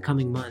about in the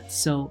coming months.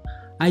 So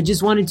I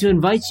just wanted to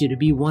invite you to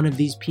be one of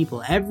these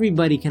people.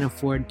 Everybody can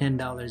afford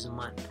 $10 a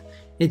month.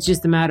 It's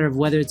just a matter of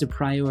whether it's a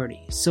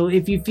priority. So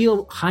if you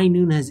feel High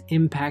Noon has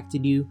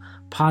impacted you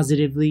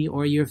positively,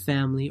 or your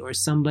family or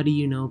somebody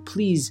you know,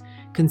 please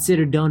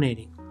consider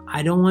donating.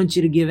 I don't want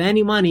you to give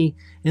any money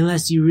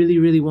unless you really,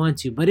 really want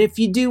to. But if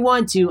you do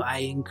want to, I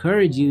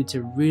encourage you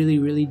to really,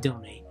 really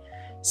donate.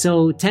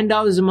 So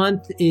 $10 a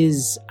month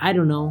is, I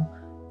don't know,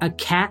 a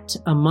cat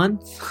a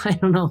month. I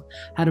don't know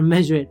how to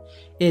measure it.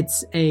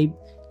 It's a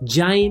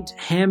giant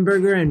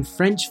hamburger and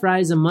French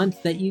fries a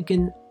month that you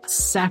can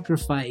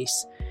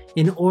sacrifice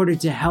in order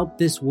to help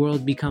this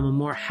world become a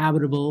more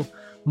habitable,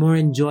 more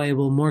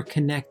enjoyable, more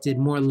connected,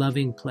 more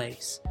loving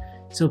place.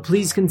 So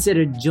please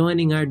consider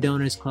joining our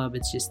Donors Club.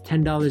 It's just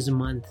 $10 a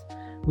month.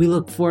 We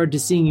look forward to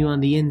seeing you on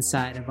the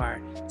inside of our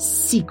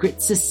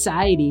secret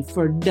society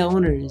for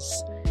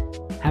donors.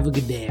 Have a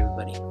good day,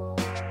 everybody.